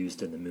being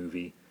used in the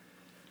movie.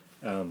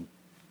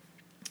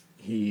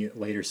 He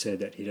later said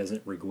that he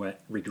doesn't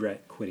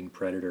regret quitting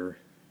Predator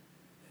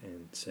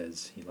and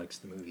says he likes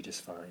the movie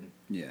just fine.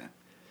 Yeah.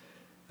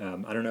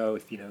 I don't know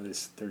if you know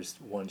this, there's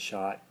one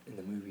shot in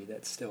the movie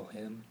that's still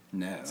him.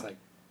 No. It's like,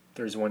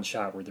 there's one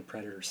shot where the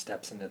Predator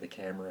steps into the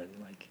camera and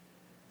like,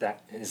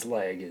 that, his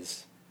leg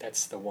is,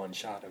 that's the one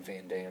shot of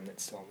Van Damme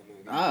that's still in the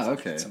movie. Oh,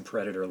 okay. Some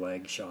Predator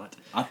leg shot.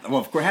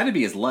 Well, of course, it had to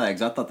be his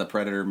legs. I thought the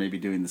Predator maybe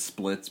doing the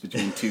splits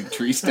between 2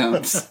 tree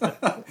stumps.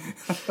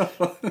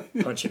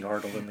 Punching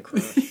Arnold in the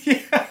crotch.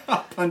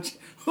 punch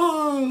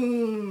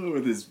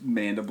with his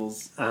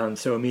mandibles.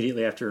 So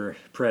immediately after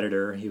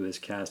Predator, he was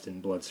cast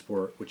in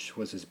Bloodsport, which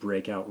was his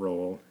breakout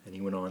role, and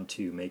he went on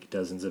to make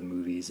dozens of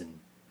movies and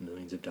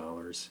millions of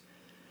dollars.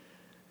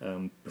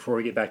 Before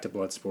we get back to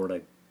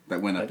Bloodsport,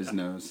 That went up his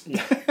nose.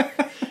 I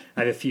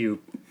have a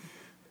few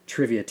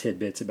trivia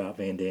tidbits about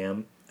Van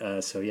Damme. In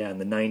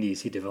the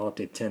 90s, he developed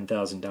a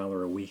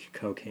 $10,000 a week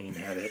cocaine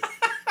habit.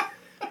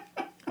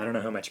 I don't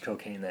know how much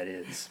cocaine that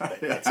is,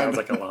 but it sounds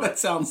like a lot. That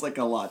sounds like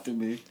a lot to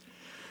me.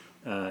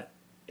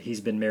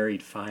 He's been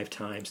married 5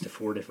 times to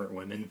 4 different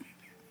women.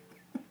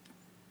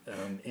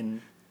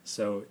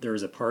 So there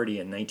was a party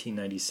in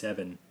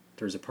 1997.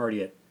 There was a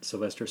party at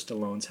Sylvester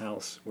Stallone's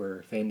house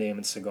where Van Damme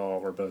and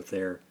Seagal were both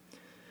there.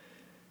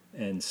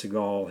 And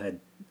Seagal had,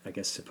 I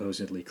guess,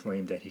 supposedly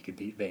claimed that he could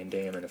beat Van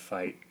Damme in a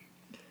fight.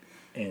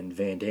 And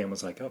Van Damme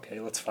was like, okay,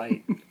 let's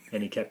fight.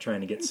 And he kept trying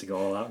to get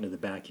Seagal out into the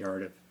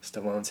backyard of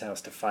Stallone's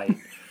house to fight.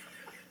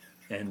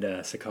 And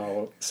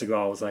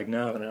Seagal was like,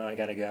 no, I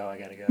gotta go.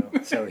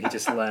 So he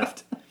just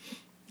left.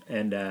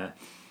 And I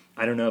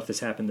don't know if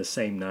this happened the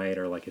same night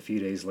or like a few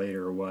days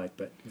later or what,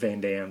 but Van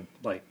Damme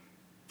like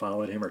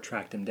followed him or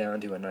tracked him down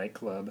to a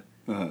nightclub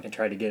and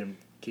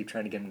keep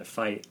trying to get him to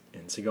fight.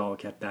 And Seagal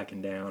kept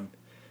backing down.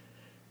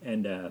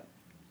 And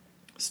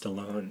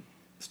Stallone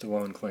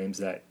claims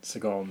that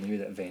Seagal knew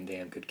that Van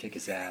Damme could kick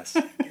his ass,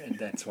 and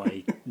that's why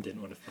he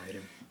didn't want to fight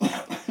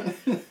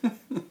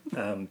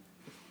him.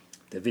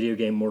 The video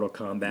game Mortal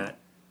Kombat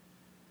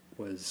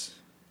was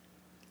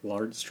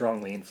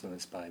strongly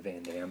influenced by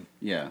Van Damme.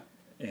 Yeah.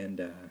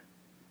 And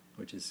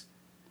which is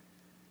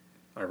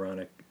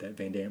ironic that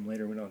Van Damme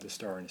later went on to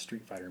star in a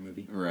Street Fighter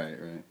movie. Right.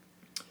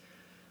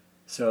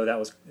 So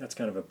that's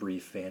kind of a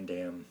brief Van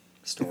Damme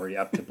story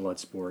up to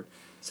Bloodsport.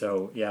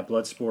 So yeah,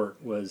 Bloodsport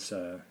was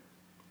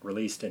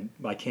released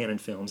by Cannon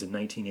Films in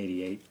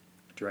 1988,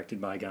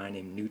 directed by a guy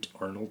named Newt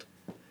Arnold.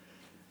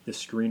 The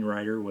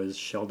screenwriter was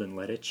Sheldon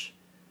Lettich,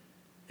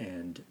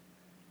 and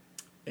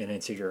in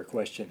answer to your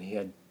question, he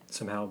had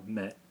somehow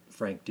met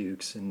Frank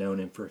Dukes and known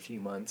him for a few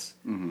months.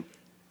 Mm-hmm.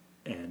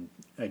 And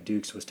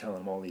Dukes was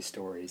telling him all these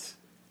stories,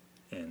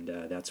 and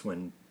that's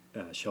when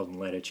Sheldon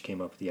Lettich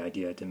came up with the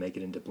idea to make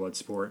it into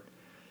Bloodsport.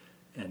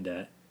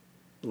 And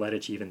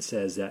Lettich even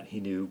says that he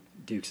knew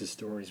Dukes'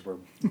 stories were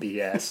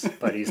BS,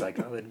 but he's like,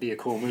 oh, it'd be a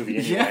cool movie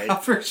anyway. Yeah,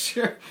 for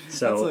sure.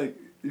 So, that's like,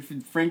 if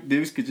Frank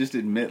Dukes could just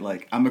admit,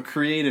 like, I'm a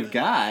creative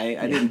guy.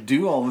 I didn't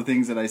do all the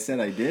things that I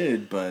said I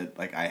did, but,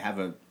 like, I have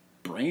a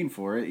brain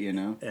for it, you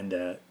know?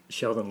 And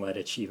Sheldon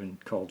Lettich even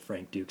called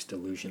Frank Dukes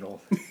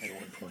delusional at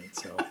one point,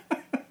 so...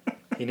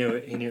 He knew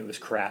it was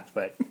crap,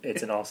 but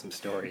it's an awesome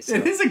story. So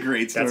it is a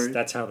great story.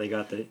 That's how they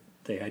got the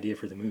idea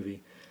for the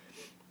movie.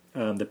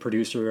 The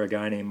producer, a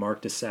guy named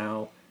Mark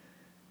DeSalle,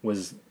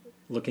 was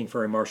looking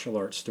for a martial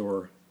arts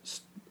star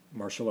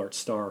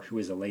who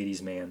is a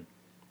ladies' man,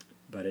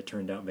 but it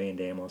turned out Van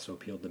Damme also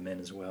appealed to men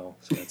as well,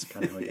 so that's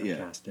kind of how he got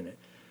cast in it.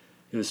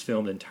 It was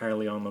filmed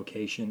entirely on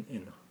location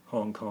in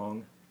Hong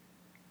Kong.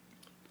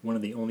 One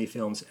of the only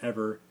films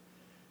ever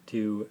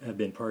to have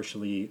been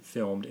partially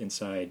filmed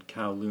inside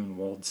Kowloon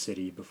Walled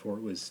City before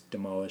it was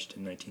demolished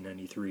in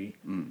 1993.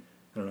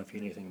 I don't know if you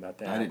knew anything about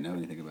that. I didn't know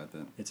anything about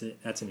that.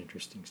 That's an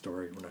interesting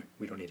story.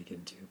 We don't need to get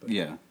into. But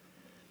yeah.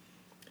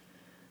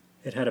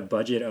 It had a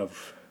budget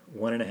of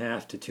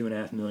 $1.5 to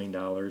 $2.5 million,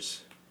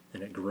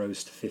 and it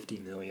grossed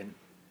 $50 million.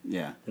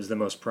 Yeah. It was the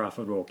most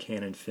profitable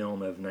Cannon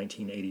film of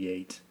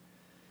 1988.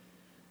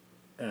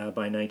 By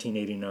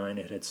 1989,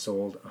 it had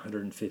sold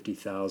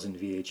 150,000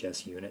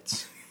 VHS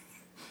units.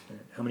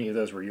 How many of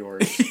those were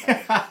yours?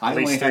 At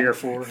least 3 or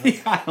 4? Yeah,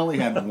 I only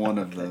had one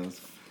of those.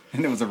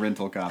 And it was a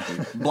rental copy.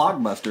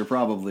 Blockbuster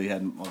probably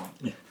hadn't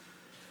one.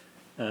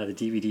 The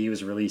DVD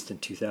was released in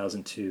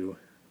 2002.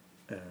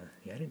 I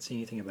didn't see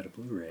anything about a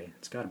Blu-ray.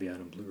 It's got to be out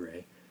on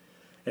Blu-ray.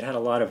 It had a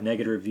lot of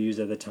negative reviews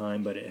at the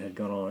time, but it's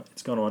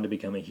gone on to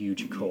become a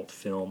huge cult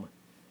film.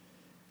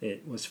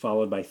 It was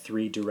followed by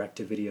 3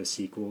 direct-to-video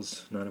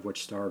sequels, none of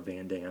which star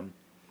Van Damme.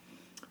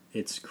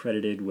 It's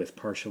credited with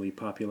partially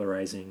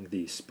popularizing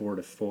the sport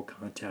of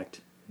full-contact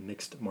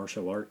mixed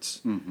martial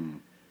arts. Mm-hmm.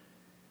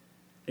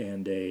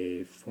 And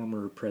a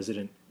former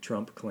President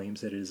Trump claims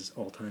that it is his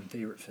all-time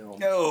favorite film.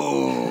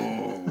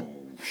 Oh!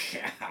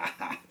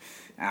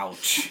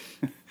 Ouch.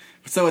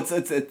 So it's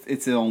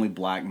the only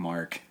black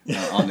mark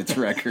on its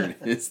record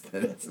is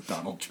that it's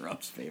Donald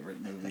Trump's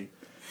favorite movie.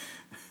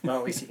 Well,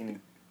 at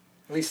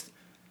least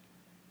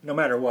no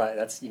matter what,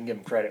 you can give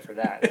him credit for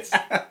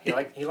that.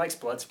 He likes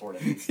Bloodsport.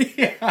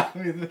 Yeah, I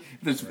mean,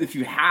 if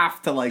you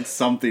have to like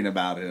something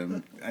about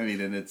him, I mean,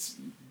 and it's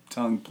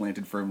tongue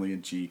planted firmly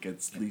in cheek,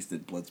 it's at least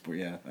at Bloodsport.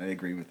 Yeah, I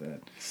agree with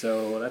that.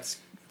 So that's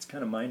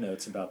kind of my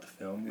notes about the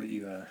film. What do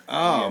you?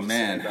 Oh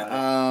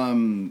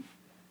man,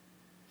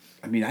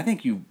 I mean, I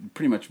think you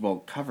pretty much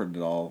covered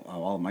it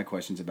all of my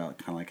questions about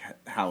kind of like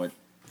how it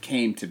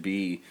came to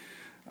be.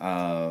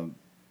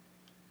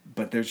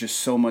 But there's just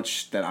so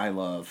much that I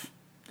love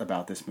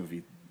about this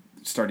movie,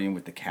 starting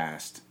with the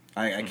cast.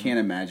 I can't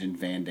imagine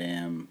Van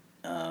Damme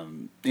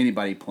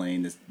anybody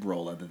playing this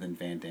role other than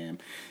Van Damme,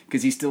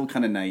 because he's still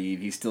kind of naive.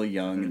 He's still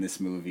young in this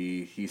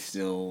movie. He's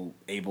still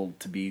able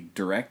to be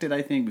directed,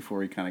 I think,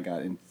 before he kind of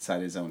got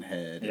inside his own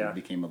head and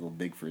became a little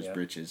big for his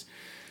britches.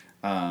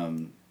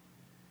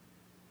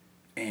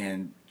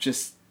 And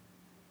just,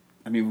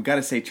 I mean, we've got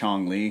to say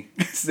Chong Li.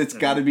 It's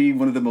got to be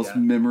one of the most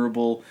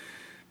memorable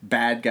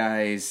bad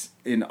guys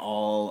in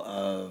all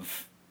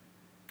of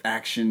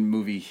action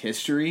movie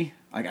history.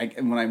 Like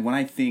when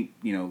I think,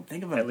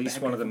 think of at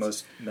least one of the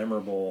most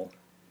memorable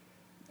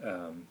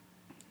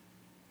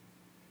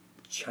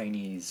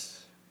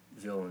Chinese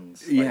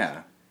villains.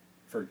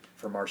 For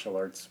martial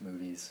arts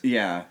movies.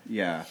 Yeah.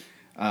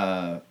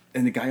 And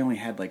the guy only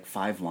had like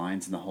 5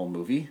 lines in the whole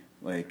movie.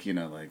 Like,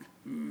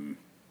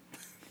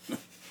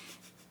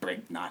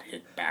 break, not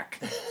hit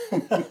back.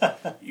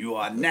 You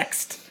are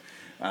next.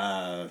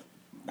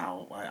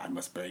 Now I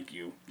must break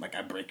you, like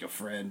I break your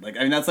friend. Like,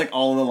 I mean, that's like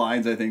all the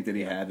lines I think that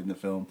he had in the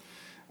film.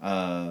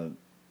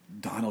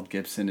 Donald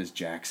Gibson as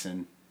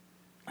Jackson.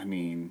 I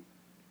mean,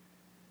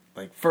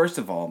 like, first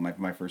of all,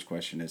 my first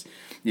question is,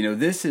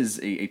 this is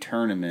a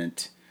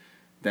tournament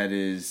that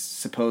is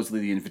supposedly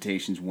the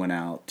invitations went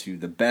out to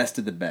the best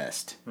of the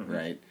best,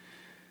 right?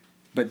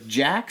 But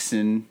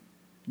Jackson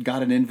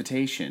got an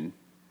invitation.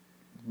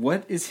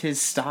 What is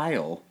his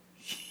style?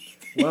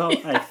 Well,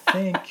 I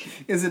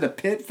think... Is it a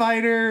pit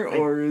fighter,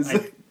 or is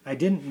it... I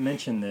didn't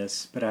mention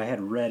this, but I had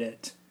read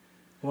it.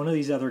 One of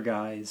these other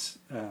guys,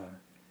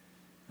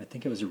 I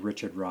think it was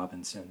Richard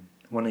Robinson,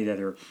 one of the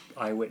other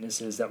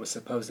eyewitnesses that was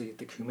supposedly at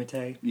the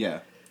Kumite. Yeah.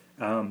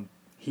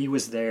 He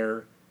was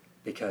there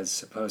because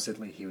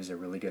supposedly he was a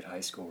really good high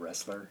school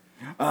wrestler.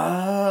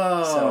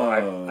 Oh!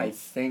 So I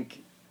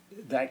think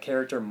that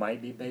character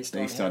might be based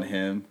on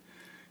him.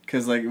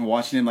 Because, like,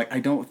 watching him, like, I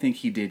don't think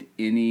he did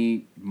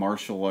any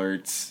martial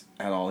arts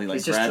at all.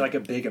 He's just like a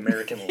big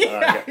American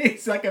lug.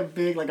 He's like a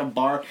big, like a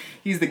bar.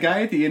 He's the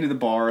guy at the end of the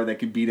bar that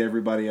could beat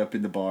everybody up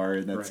in the bar,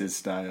 and that's his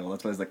style.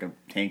 That's why he's like a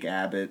Tank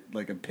Abbott,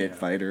 like a pit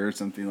fighter or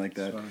something like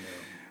that.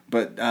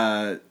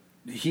 But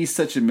he's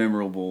such a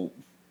memorable...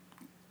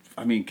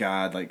 I mean,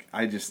 God, like,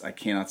 I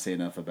cannot say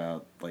enough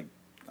about, like,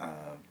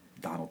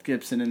 Donald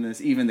Gibson in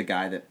this. Even the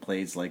guy that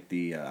plays, like,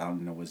 the... I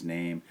don't know his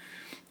name...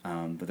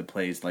 but it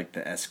plays like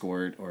the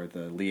escort or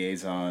the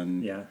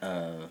liaison. You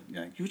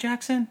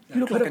Jackson? You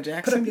look like a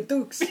Jackson. Put up your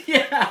dukes.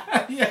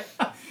 yeah.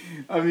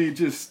 I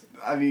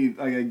mean,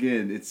 like,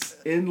 again, it's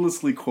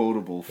endlessly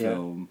quotable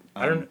film.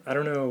 I don't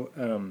know.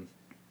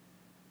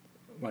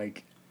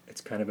 Like,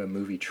 it's kind of a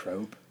movie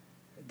trope.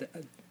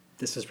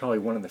 This is probably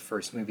one of the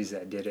first movies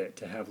that did it,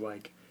 to have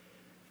like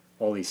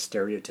all these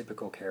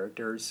stereotypical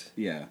characters.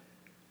 Yeah.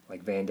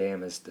 Like Van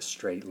Damme is the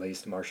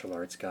straight-laced martial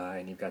arts guy,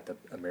 and you've got the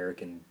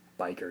American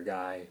biker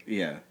guy.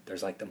 Yeah.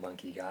 There's like the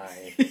monkey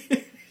guy.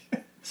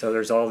 So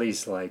there's all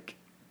these like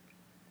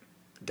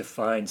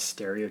defined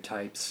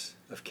stereotypes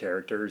of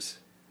characters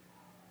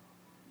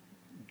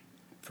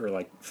for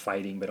like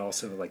fighting, but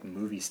also like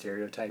movie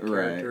stereotype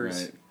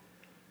characters.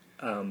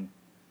 Right.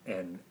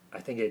 And I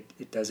think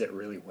it does it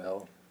really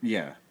well.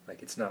 Yeah.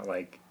 Like, it's not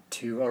like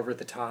too over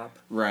the top.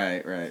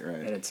 Right.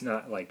 And it's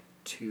not like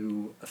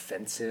too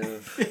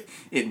offensive.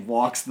 It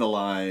walks the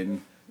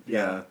line.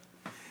 Yeah.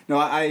 No,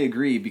 I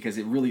agree, because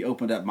it really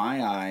opened up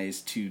my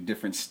eyes to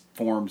different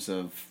forms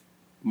of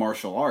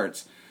martial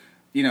arts.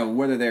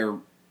 Whether they're,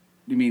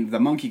 the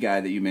monkey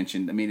guy that you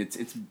mentioned, I mean,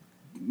 it's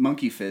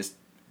monkey fist,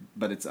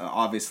 but it's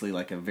obviously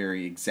like a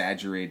very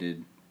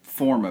exaggerated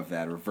form of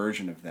that or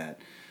version of that.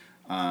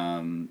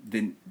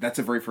 Then that's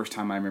the very first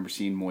time I remember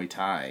seeing Muay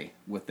Thai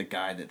with the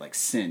guy that like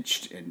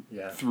cinched and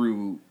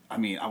threw. I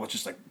mean, I was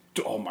just like,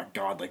 oh my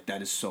God, like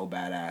that is so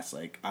badass.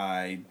 Like,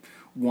 I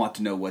want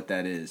to know what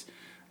that is.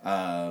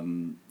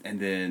 And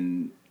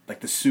then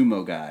like the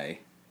sumo guy,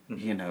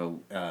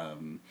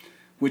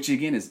 which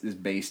again is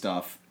based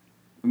off.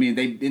 I mean,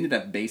 they ended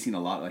up basing a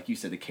lot, like you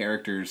said, the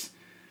characters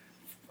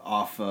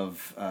off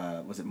of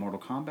was it Mortal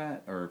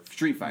Kombat or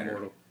Street Fighter?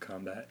 Mortal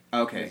Kombat.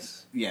 Okay,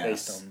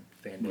 based on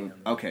Van Damme.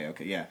 Okay,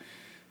 yeah,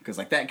 because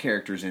like that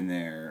character's in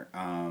there.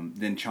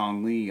 Then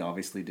Chong Li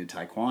obviously did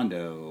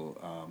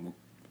Taekwondo.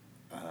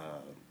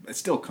 It's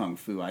still Kung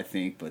Fu, I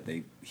think, but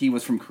he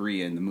was from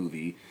Korea in the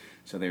movie.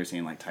 So they were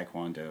saying like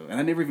Taekwondo, and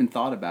I never even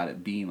thought about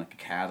it being like a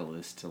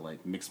catalyst to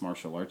like mixed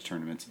martial arts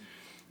tournaments.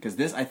 Because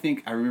this, I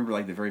think, I remember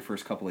like the very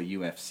first couple of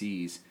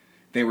UFCs,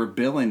 they were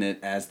billing it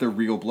as the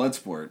real blood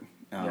sport,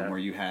 where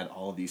you had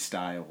all these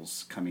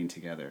styles coming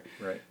together.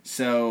 Right.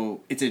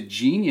 So it's a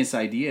genius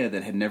idea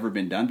that had never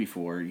been done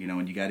before, and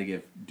you got to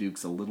give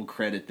Dukes a little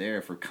credit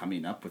there for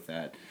coming up with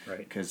that. Right.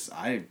 Because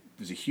I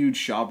was a huge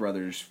Shaw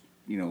Brothers,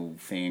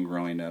 fan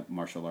growing up,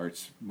 martial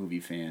arts movie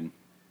fan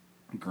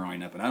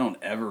growing up, and I don't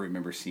ever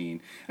remember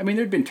seeing. I mean,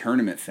 there'd been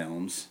tournament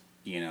films,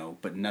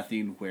 but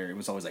nothing where it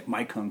was always like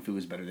my kung fu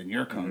is better than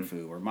your kung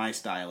fu, or my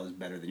style is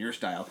better than your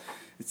style.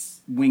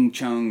 It's Wing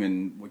Chun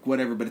and like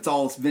whatever, but it's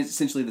all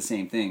essentially the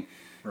same thing.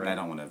 Right. And I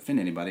don't want to offend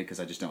anybody because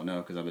I just don't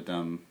know, because I'm a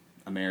dumb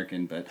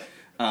American. But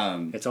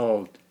it's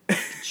all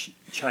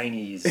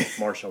Chinese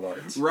martial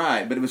arts.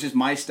 Right, but it was just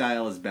my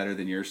style is better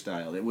than your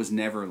style. It was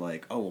never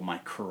like, oh, well, my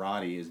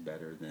karate is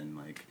better than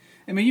like.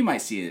 I mean, you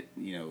might see it,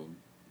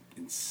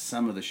 in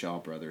some of the Shaw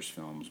Brothers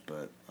films,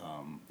 but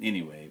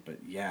anyway. But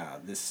yeah,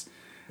 this.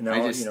 Now,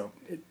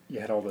 you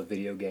had all the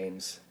video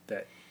games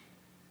that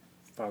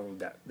followed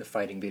that. The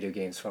fighting video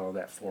games follow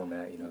that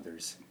format.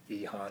 There's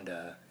E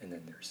Honda, and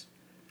then there's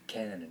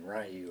Ken and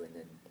Ryu, and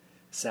then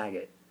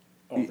Sagat.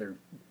 All their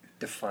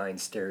defined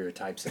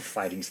stereotypes of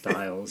fighting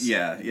styles.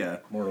 Yeah.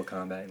 Mortal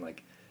Kombat, and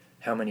like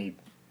how many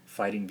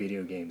fighting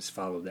video games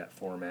followed that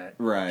format.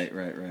 Right.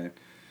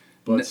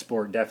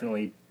 Bloodsport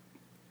definitely.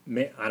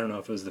 I don't know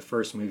if it was the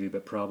first movie,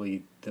 but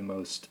probably the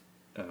most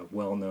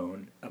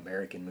well-known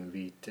American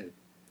movie to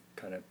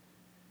kind of,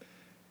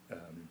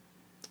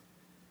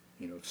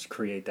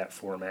 create that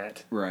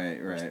format.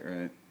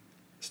 Right.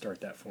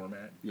 Start that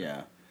format.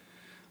 Yeah.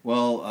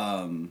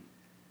 Well,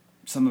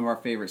 some of our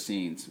favorite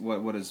scenes.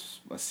 What is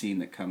a scene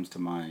that comes to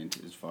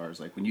mind as far as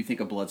like when you think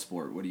of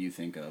Bloodsport? What do you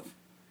think of?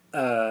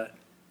 At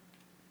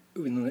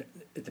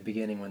the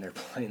beginning when they're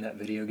playing that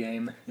video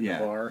game in the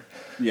bar.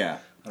 Yeah.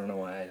 I don't know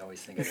why I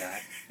always think of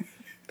that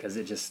because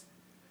it just.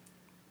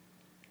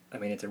 I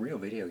mean, it's a real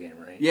video game,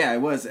 right? Yeah,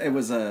 it was.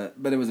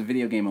 But it was a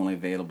video game only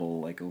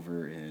available like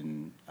over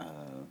in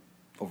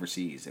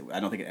overseas. I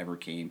don't think it ever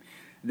came.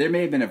 There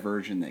may have been a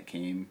version that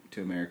came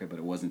to America, but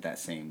it wasn't that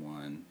same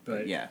one.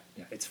 But yeah,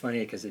 it's funny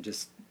because it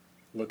just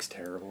looks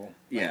terrible.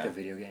 Like the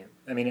video game.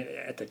 I mean,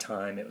 at the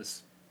time, it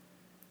was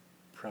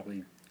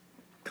probably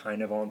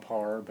kind of on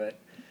par, but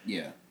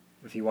yeah,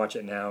 if you watch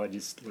it now, it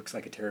just looks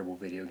like a terrible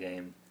video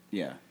game.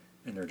 Yeah,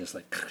 and they're just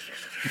like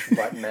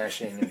button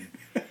mashing and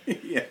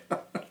yeah.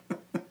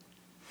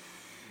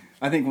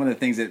 I think one of the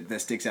things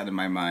that sticks out in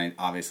my mind,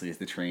 obviously, is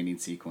the training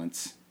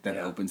sequence that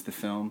opens the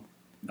film.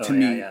 To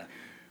me,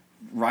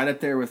 right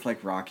up there with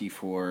like Rocky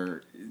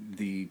IV,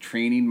 the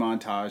training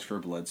montage for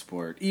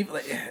Bloodsport. Even,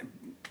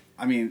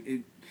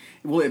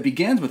 it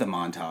begins with a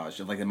montage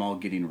of like them all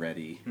getting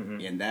ready,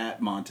 and that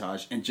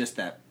montage, and just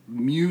that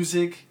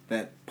music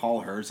that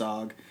Paul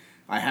Herzog.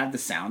 I have the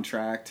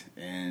soundtrack,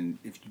 and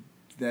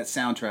that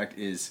soundtrack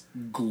is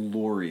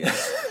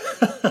glorious,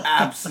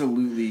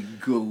 absolutely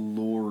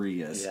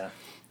glorious. Yeah.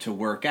 To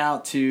work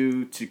out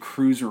to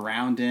cruise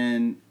around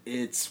in,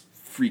 it's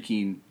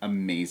freaking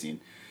amazing.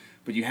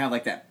 But you have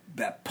like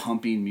that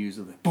pumping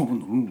music, like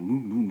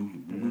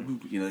boom,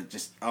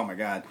 just oh my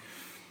god.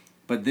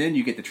 But then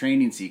you get the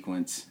training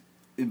sequence,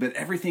 but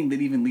everything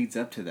that even leads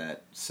up to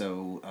that.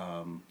 So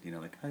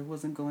like I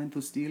wasn't going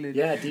to steal it.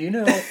 Yeah, do you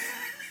know?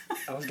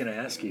 I was going to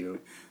ask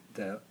you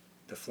the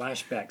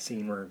flashback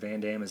scene where Van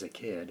Damme is a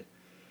kid.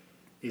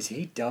 Is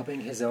he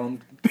dubbing his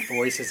own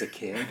voice as a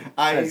kid?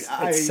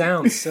 It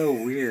sounds so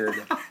weird.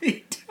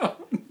 I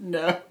don't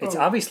know. It's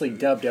obviously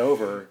dubbed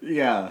over.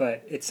 Yeah.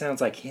 But it sounds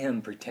like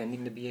him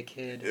pretending to be a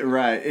kid.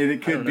 Right.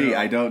 It could be.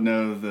 I don't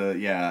know.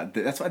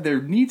 That's why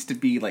there needs to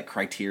be, like,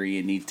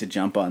 Criterion needs to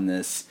jump on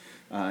this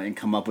and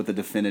come up with a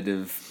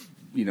definitive,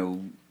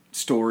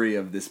 story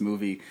of this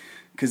movie.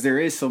 Because there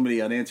is so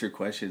many unanswered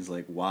questions,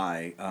 like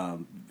why.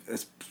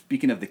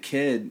 Speaking of the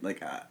kid,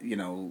 like I don't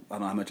know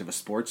how much of a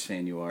sports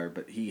fan you are,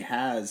 but he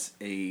has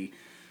a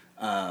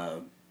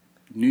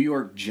New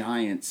York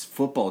Giants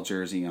football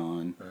jersey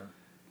on,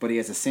 but he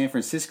has a San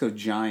Francisco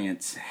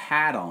Giants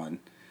hat on.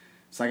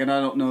 So like, I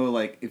don't know,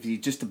 like if he's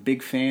just a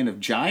big fan of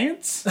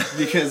Giants,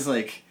 because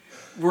like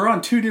we're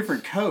on two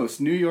different coasts,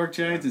 New York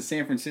Giants and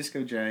San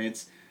Francisco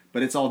Giants,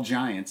 but it's all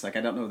Giants. Like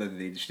I don't know whether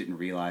they just didn't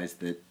realize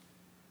that.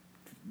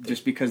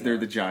 Just because they're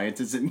the Giants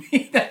doesn't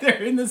mean that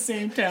they're in the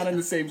same town in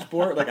the same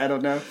sport. Like, I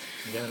don't know.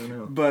 Yeah, I don't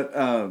know. But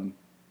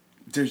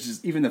there's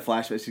just, even the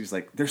flashbacks, he was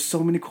like, there's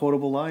so many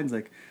quotable lines.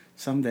 Like,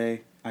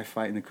 someday I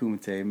fight in the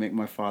Kumite and make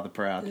my father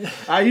proud.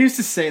 I used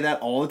to say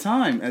that all the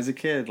time as a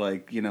kid.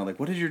 Like, like,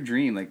 what is your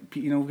dream? Like,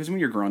 because when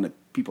you're growing up,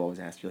 people always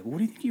ask you, like, what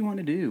do you think you want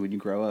to do when you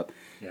grow up?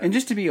 Yeah. And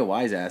just to be a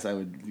wise ass, I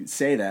would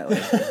say that.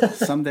 Like,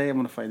 someday I'm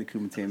going to fight in the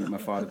Kumite and make my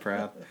father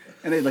proud.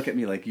 And they'd look at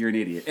me like, you're an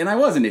idiot. And I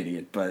was an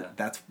idiot, but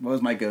that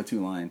was my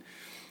go-to line.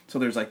 So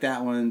there's like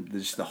that one.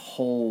 There's the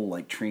whole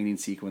like training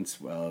sequence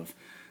of,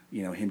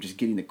 him just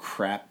getting the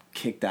crap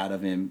kicked out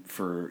of him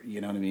for,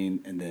 you know what I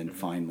mean? And then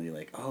finally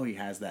like, oh, he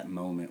has that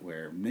moment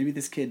where maybe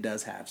this kid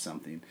does have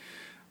something.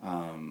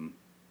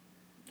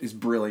 Is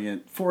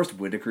brilliant. Forrest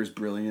Whitaker's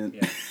brilliant.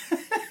 Yeah.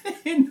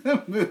 In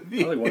the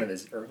movie. Probably one of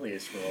his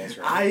earliest roles,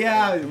 right?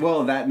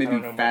 That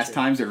maybe Fast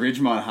Times at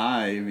Ridgemont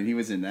High. I mean, he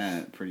was in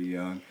that pretty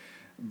young.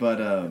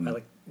 But I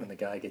like when the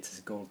guy gets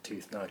his gold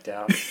tooth knocked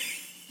out.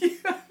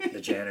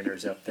 The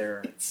janitor's up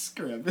there.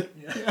 Scrubbing.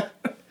 Yeah.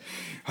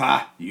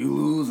 Ha! You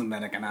lose,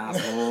 American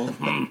asshole.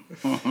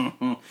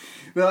 But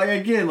like,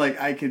 again,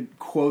 like I could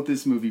quote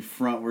this movie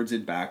frontwards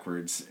and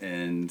backwards,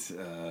 and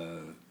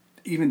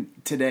even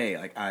today,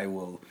 like I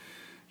will,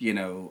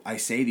 I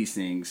say these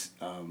things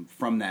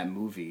from that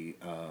movie.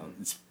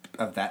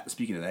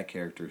 Speaking of that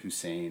character,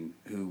 Hussein,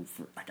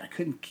 I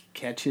couldn't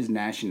catch his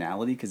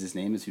nationality because his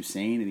name is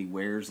Hussein, and he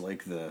wears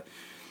like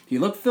he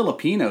looked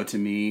Filipino to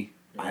me.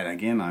 Yeah.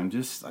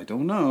 I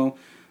don't know,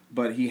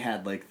 but he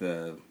had like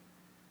the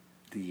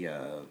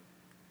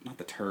not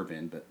the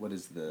turban, but what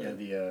is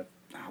the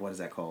what is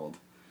that called?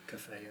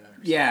 keffiyeh.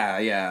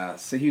 Yeah.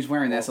 So he was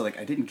wearing that. So like,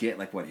 I didn't get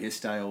like what his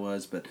style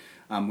was, but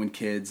when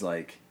kids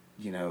like,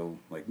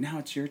 like now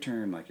it's your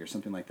turn, like or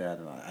something like that,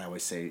 and I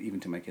always say even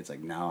to my kids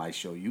like, now I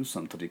show you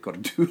something to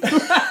do.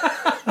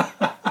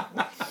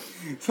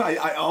 So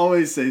I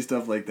always say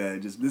stuff like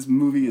that. Just this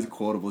movie is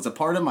quotable. It's a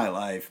part of my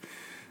life.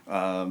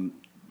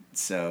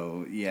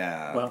 So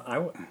yeah. Well, I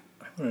want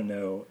to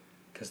know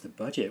because the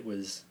budget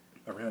was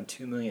around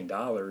 $2 million,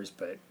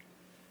 but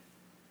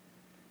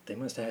they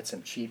must have had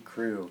some cheap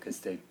crew because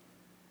they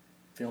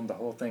filmed the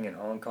whole thing in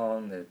Hong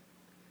Kong.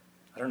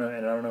 I don't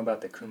know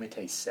about the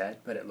Kumite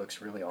set, but it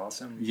looks really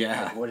awesome.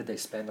 Yeah. Like, what did they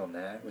spend on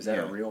that? Was that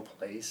a real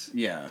place?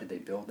 Yeah. Did they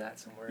build that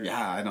somewhere?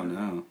 Yeah, I don't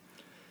know.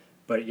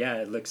 But yeah,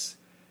 it looks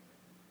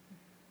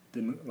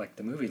the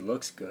movie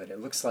looks good.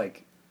 It looks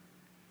like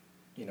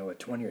a $20 or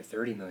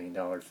 $30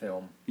 million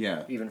film.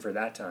 Yeah. Even for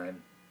that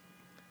time.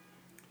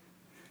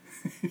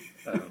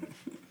 But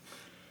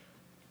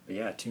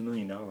yeah, $2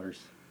 million.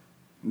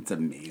 It's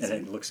amazing. And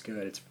it looks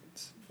good. It's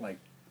like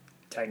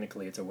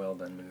technically it's a well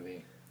done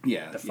movie.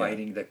 Yeah. The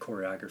fighting, the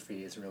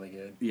choreography is really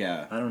good.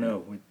 Yeah. I don't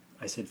know.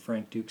 I said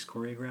Frank Dukes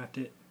choreographed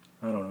it.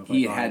 I don't know if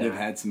he had to have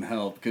had some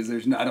help because I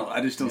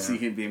just don't see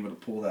him being able to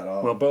pull that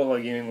off. Well, Bolo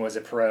Yeung was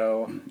a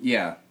pro.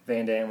 Yeah.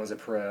 Van Damme was a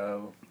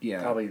pro.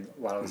 Yeah. Probably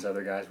a lot of those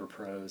other guys were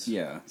pros.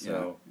 Yeah.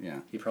 So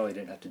yeah. He probably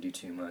didn't have to do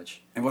too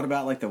much. And what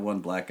about like the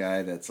one black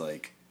guy that's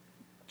like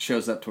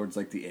shows up towards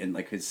like the end,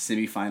 like his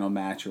semifinal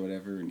match or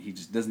whatever, and he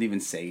just doesn't even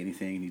say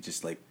anything, and he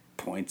just like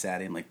points at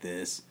him like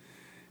this,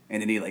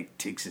 and then he like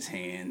takes his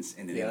hands,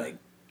 and then he like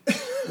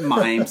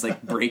mimes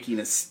like breaking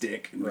a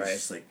stick, and he's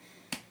just like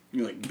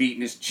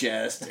beating his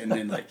chest, and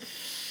then like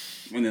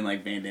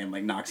Van Damme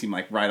like knocks him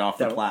like right off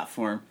the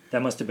platform.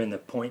 That must have been the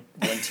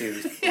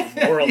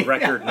 .12 world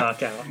record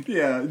knockout.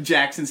 Yeah,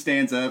 Jackson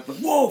stands up. Like,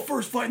 whoa!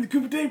 First fight in the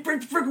Kumite,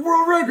 break the freaking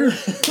world record.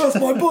 That's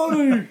my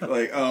buddy.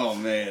 Like, oh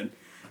man.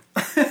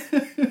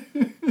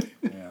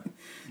 Yeah,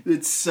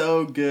 it's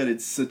so good.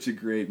 It's such a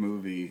great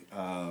movie.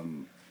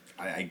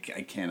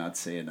 I cannot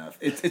say enough.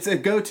 It's a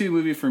go-to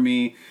movie for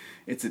me.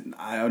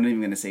 I'm not even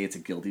going to say it's a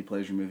guilty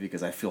pleasure movie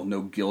because I feel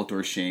no guilt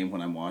or shame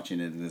when I'm watching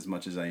it as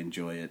much as I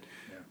enjoy it.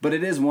 Yeah. But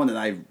it is one that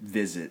I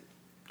visit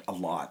a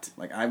lot.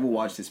 Like I will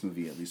watch this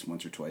movie at least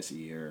once or twice a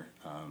year,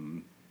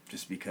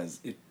 just because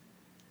it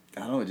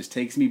just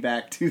takes me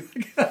back to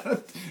like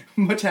a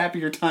much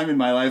happier time in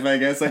my life, I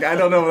guess. Like, I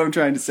don't know what I'm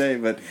trying to say,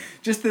 but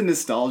just the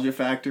nostalgia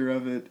factor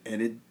of it,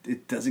 and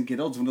it doesn't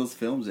get old. It's one of those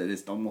films that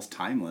is almost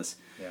timeless.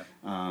 Yeah.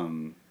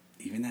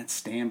 Even that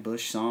Stan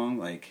Bush song,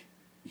 like,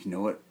 you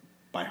know it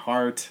by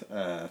heart.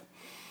 Kumite,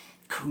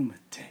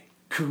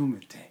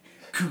 Kumite,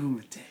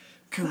 Kumite,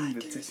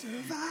 Kumite.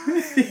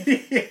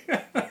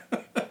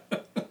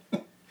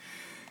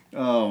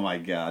 Oh my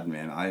God,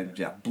 man!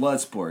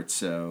 Bloodsport.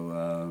 So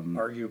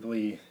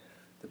arguably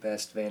the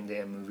best Van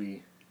Damme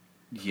movie.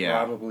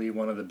 Yeah, probably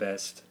one of the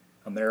best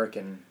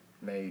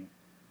American-made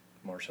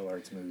martial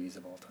arts movies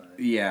of all time.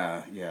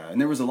 Yeah,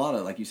 and there was a lot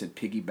of, like you said,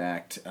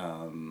 piggybacked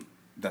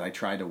that I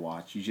tried to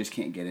watch. You just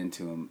can't get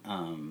into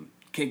them.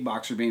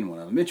 Kickboxer being one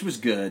of them, which was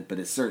good, but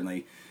it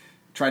certainly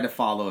tried to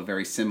follow a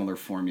very similar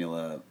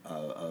formula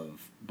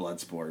of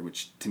Bloodsport,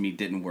 which to me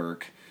didn't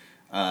work.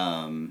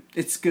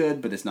 It's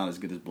good, but it's not as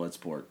good as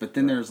Bloodsport. But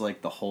then there's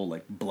like the whole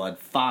like blood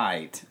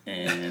fight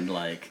and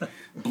like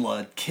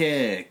blood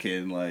kick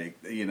and like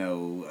I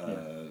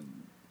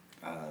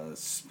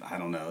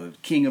don't know,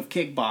 King of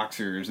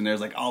Kickboxers, and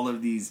there's like all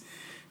of these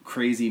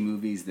crazy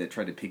movies that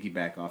try to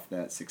piggyback off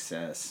that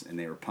success, and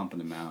they were pumping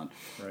them out.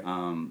 Right.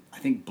 I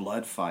think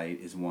Blood Fight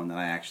is one that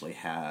I actually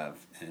have,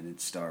 and it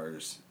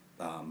stars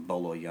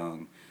Bolo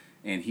Yeung,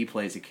 and he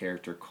plays a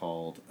character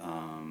called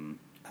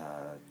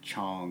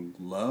Chong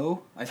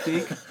Lo, I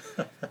think.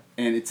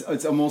 And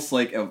it's almost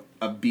like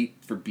a beat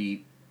for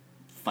beat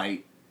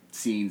fight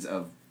scenes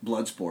of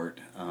Bloodsport,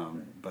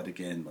 but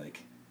again,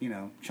 like,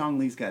 Chong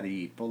Li's got to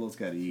eat, Bolo's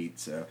got to eat,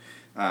 so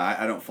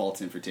I don't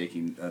fault him for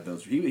taking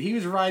those. He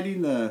was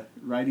riding the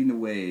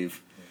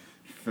wave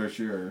for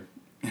sure.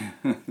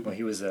 Well,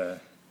 he was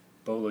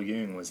Bolo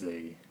Yeung was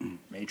the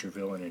major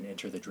villain in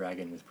Enter the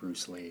Dragon with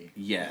Bruce Lee.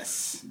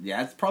 Yes.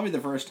 Yeah, it's probably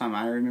the first time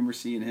I remember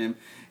seeing him,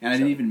 and I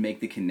didn't even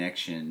make the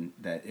connection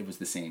that it was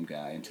the same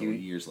guy until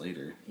years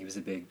later. He was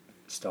a big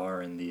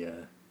star in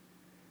the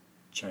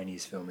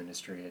Chinese film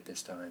industry at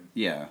this time.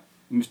 Yeah.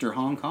 Mr.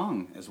 Hong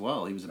Kong as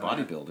well. He was a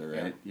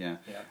bodybuilder, right? Yeah.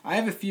 I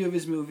have a few of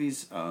his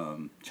movies.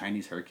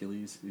 Chinese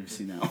Hercules. You've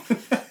seen that one?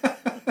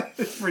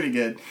 It's pretty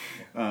good.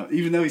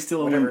 Even though he's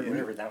still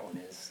whatever that one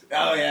is.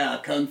 Oh yeah,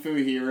 Kung Fu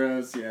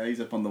Heroes. Yeah, he's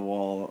up on the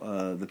wall,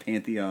 the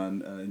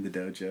Pantheon in the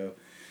dojo.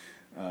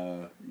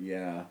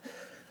 Yeah,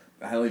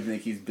 I don't even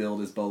think he's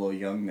billed as Bolo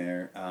Yeung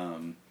there,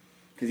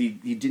 because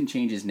he didn't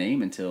change his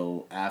name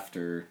until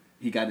after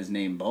he got his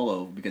name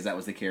Bolo, because that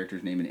was the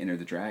character's name in Enter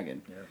the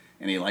Dragon. Yeah.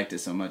 And he liked it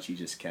so much he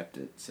just kept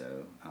it.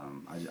 So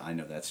I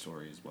know that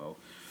story as well.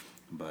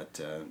 But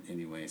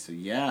anyway, so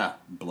yeah,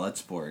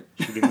 Bloodsport.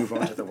 Should we move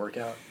on to the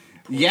workout?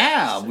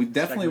 Yeah, we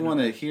definitely want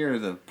to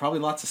hear probably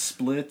lots of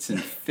splits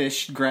and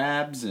fish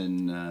grabs,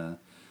 and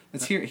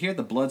let's hear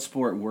the blood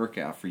sport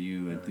workout for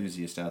you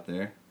enthusiasts out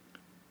there.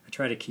 I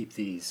try to keep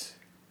these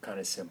kind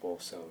of simple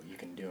so you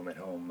can do them at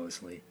home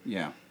mostly.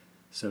 Yeah.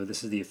 So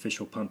this is the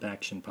official Pump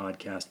Action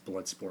Podcast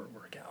blood sport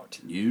workout.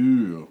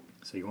 Yeah.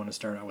 So you want to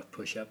start out with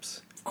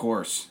push-ups. Of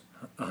course.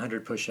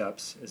 100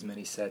 push-ups, as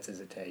many sets as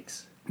it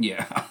takes.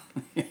 Yeah.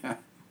 Yeah.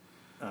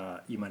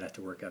 You might have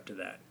to work up to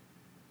that.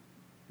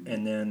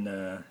 And then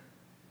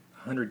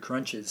 100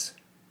 crunches.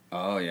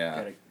 Oh, yeah.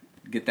 Gotta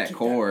get that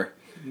core.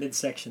 That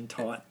midsection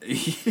taut.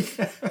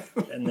 Yeah.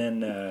 And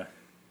then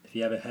if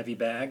you have a heavy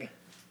bag,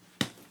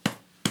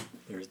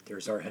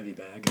 there's our heavy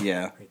bag.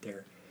 Yeah. Right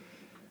there.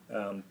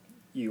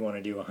 You want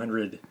to do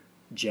 100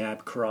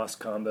 jab cross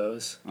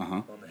combos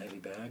on the heavy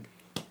bag.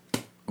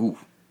 Ooh.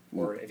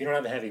 Or if you don't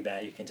have a heavy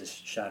bag, you can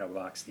just shadow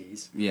box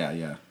these. Yeah,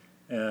 yeah.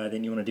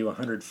 Then you want to do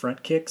 100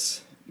 front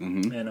kicks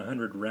and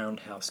 100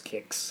 roundhouse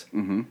kicks.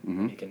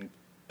 You can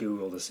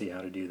Google to see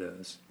how to do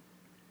those.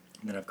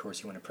 And then, of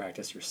course, you want to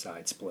practice your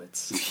side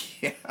splits.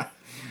 Yeah.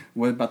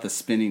 What about the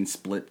spinning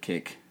split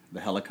kick? The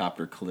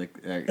helicopter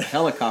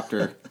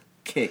helicopter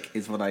kick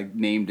is what I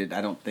named it. I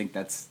don't think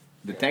that's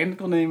the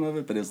technical name of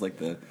it, but it's like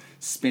the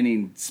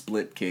spinning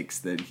split kicks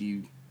that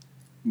he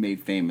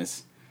made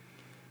famous.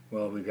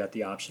 Well, we've got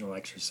the optional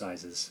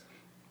exercises.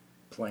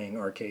 Playing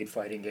arcade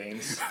fighting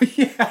games.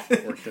 Yeah.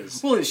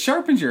 Well, it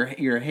sharpens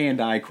your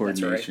hand-eye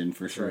coordination, right.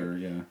 for sure.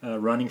 Right. Yeah.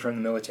 Running from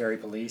the military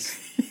police.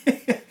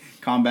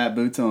 Combat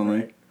boots only.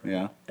 Right.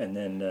 Yeah. And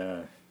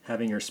then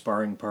having your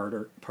sparring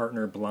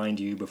partner blind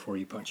you before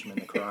you punch him in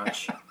the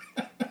crotch.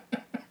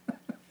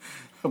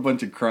 A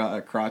bunch of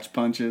crotch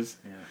punches.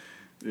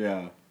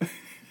 Yeah.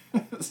 Yeah.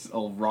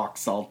 Old rock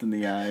salt in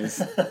the eyes.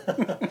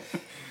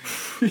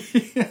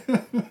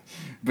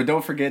 But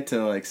don't forget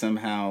to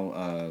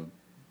somehow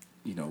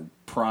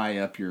pry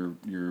up your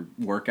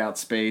workout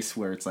space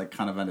where it's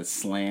kind of at a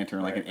slant or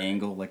an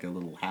angle, like a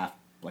little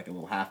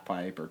half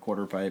pipe or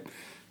quarter pipe,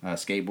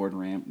 skateboard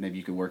ramp. Maybe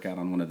you could work out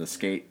on one of the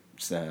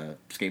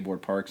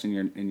skateboard parks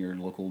in your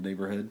local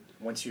neighborhood.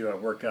 Once you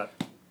work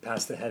up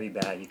past the heavy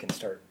bag, you can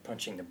start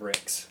punching the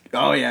bricks.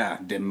 Oh yeah,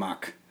 dem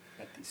muck.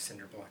 Got these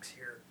cinder blocks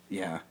here.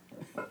 Yeah.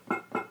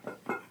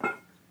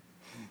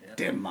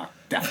 Dem muck,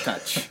 death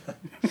touch.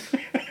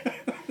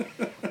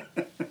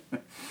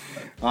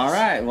 All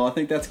right, well, I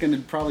think that's going to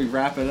probably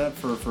wrap it up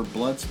for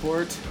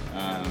Bloodsport.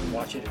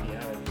 Watch it if you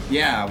haven't.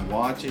 Yeah,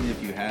 watch it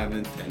if you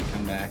haven't, and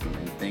come back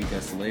and thank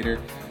us later.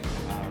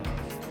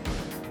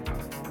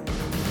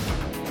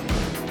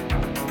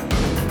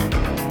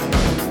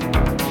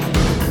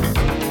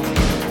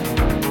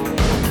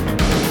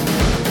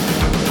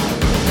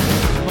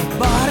 My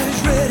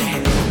body's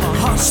ready, my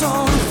heart's on